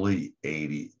early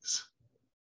 80s.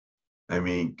 I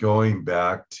mean, going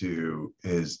back to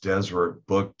his Deseret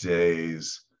book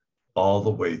days, all the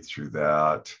way through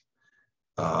that.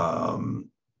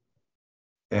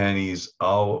 And he's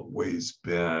always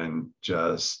been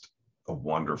just a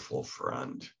wonderful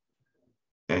friend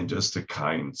and just a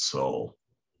kind soul.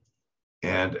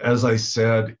 And as I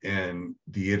said in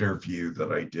the interview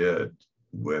that I did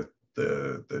with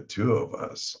the two of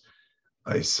us,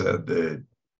 I said that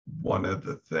one of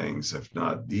the things, if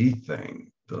not the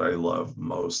thing, that I love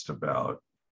most about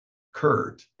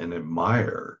Kurt and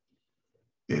admire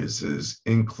is his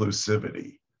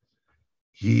inclusivity.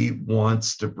 He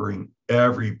wants to bring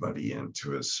everybody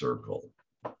into his circle.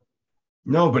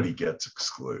 Nobody gets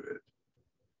excluded.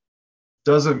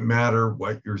 Doesn't matter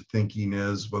what your thinking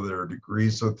is, whether it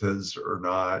agrees with his or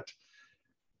not,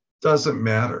 doesn't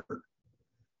matter.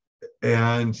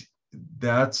 And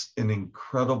that's an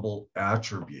incredible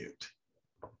attribute.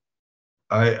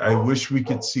 I wish we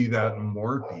could see that in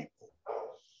more people.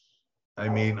 I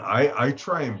mean, I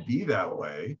try and be that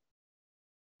way,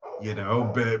 you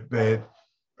know, but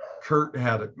Kurt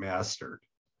had it mastered.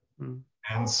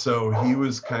 And so he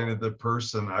was kind of the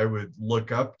person I would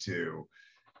look up to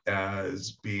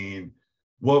as being,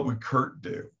 what would Kurt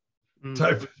do?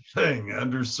 Type of thing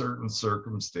under certain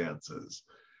circumstances.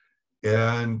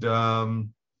 And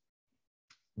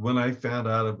when I found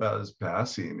out about his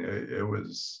passing, it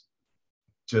was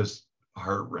just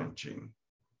heart-wrenching.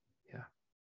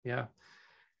 Yeah.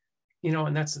 You know,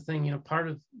 and that's the thing, you know, part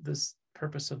of this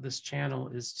purpose of this channel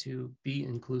is to be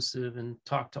inclusive and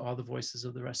talk to all the voices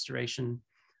of the restoration,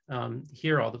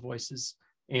 hear all the voices,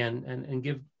 and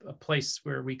give a place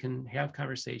where we can have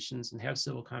conversations and have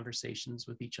civil conversations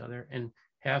with each other and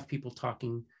have people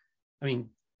talking. I mean,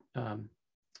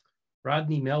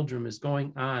 Rodney Meldrum is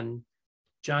going on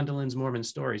John Dehlin's Mormon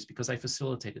Stories because I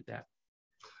facilitated that.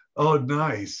 Oh,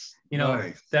 nice. You know,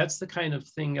 Nice. that's the kind of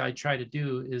thing I try to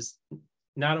do. Is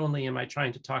not only am I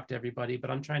trying to talk to everybody,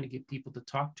 but I'm trying to get people to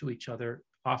talk to each other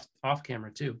off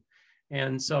camera too.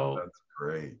 And so That's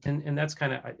great. And that's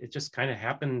kind of, it just kind of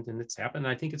happened, and it's happened.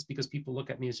 I think it's because people look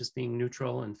at me as just being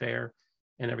neutral and fair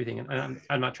and everything. And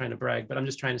I'm not trying to brag, but I'm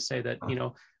just trying to say that, you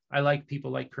know, I like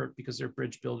people like Kurt because they're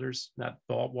bridge builders, not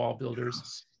wall builders.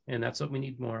 Yes. And that's what we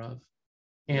need more of.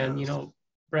 And, Yes. you know,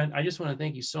 Brent, I just want to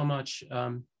thank you so much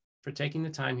for taking the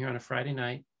time here on a Friday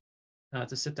night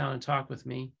to sit down and talk with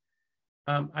me.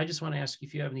 I just want to ask you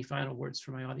if you have any final words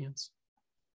for my audience.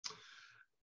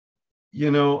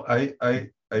 You know, I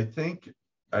think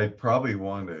I probably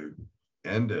want to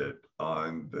end it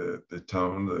on the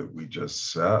tone that we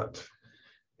just set.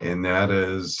 And that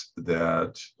is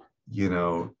that, you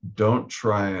know, don't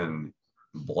try and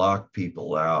block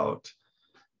people out,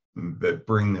 but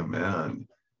bring them in.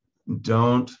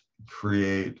 Don't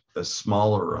create a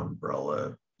smaller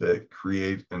umbrella, but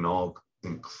create an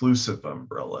all-inclusive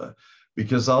umbrella.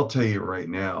 Because I'll tell you right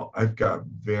now, I've got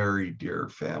very dear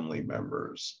family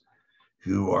members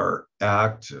who are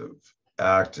active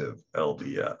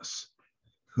LDS,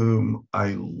 whom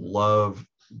I love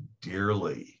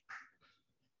dearly.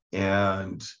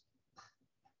 And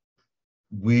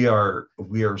we are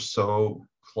so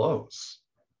close,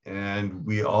 and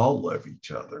we all love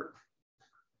each other.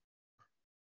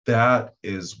 That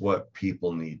is what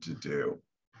people need to do,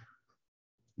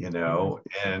 you know.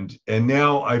 And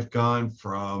now I've gone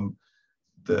from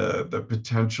the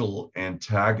potential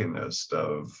antagonist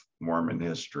of Mormon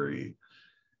history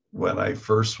when I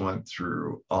first went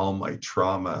through all my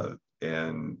trauma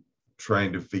and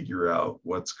trying to figure out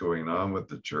what's going on with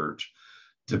the church,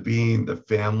 to being the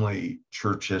family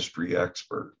church history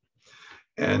expert.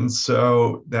 And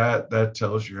so that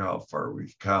tells you how far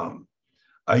we've come.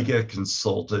 I get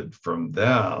consulted from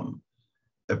them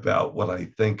about what I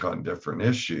think on different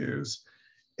issues.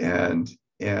 And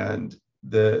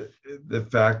the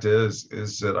fact is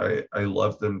that I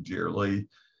love them dearly.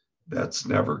 That's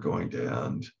never going to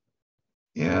end.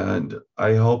 And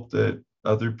I hope that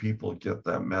other people get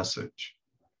that message.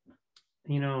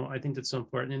 You know, I think that's so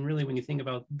important. And really, when you think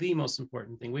about the most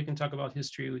important thing, we can talk about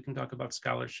history, we can talk about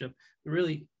scholarship, but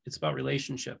really it's about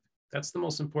relationship. That's the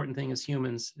most important thing as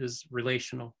humans, is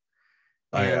relational.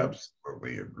 I And,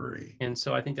 absolutely agree. and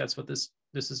so I think that's what this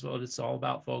is what it's all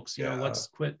about, folks. You know, let's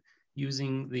quit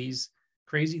using these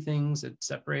crazy things that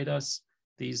separate us,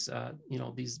 these you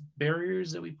know, these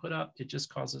barriers that we put up. It just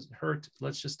causes hurt.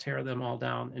 Let's just tear them all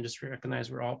down and just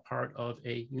recognize we're all part of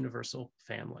a universal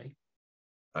family.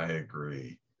 I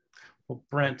agree. Well,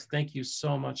 Brent, thank you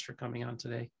so much for coming on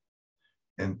today.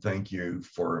 And thank you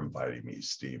for inviting me,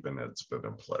 Stephen. It's been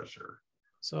a pleasure.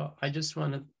 So I just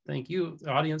want to thank you,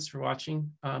 the audience, for watching.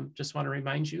 Just want to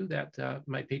remind you that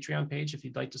my Patreon page, if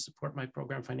you'd like to support my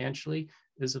program financially,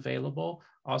 is available.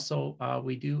 Also,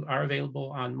 we are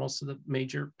available on most of the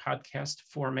major podcast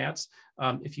formats.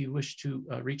 If you wish to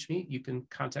reach me, you can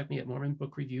contact me at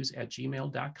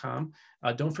mormonbookreviews@gmail.com.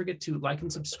 Don't forget to like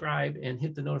and subscribe and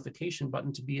hit the notification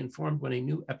button to be informed when a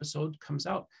new episode comes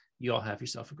out. You all have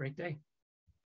yourself a great day.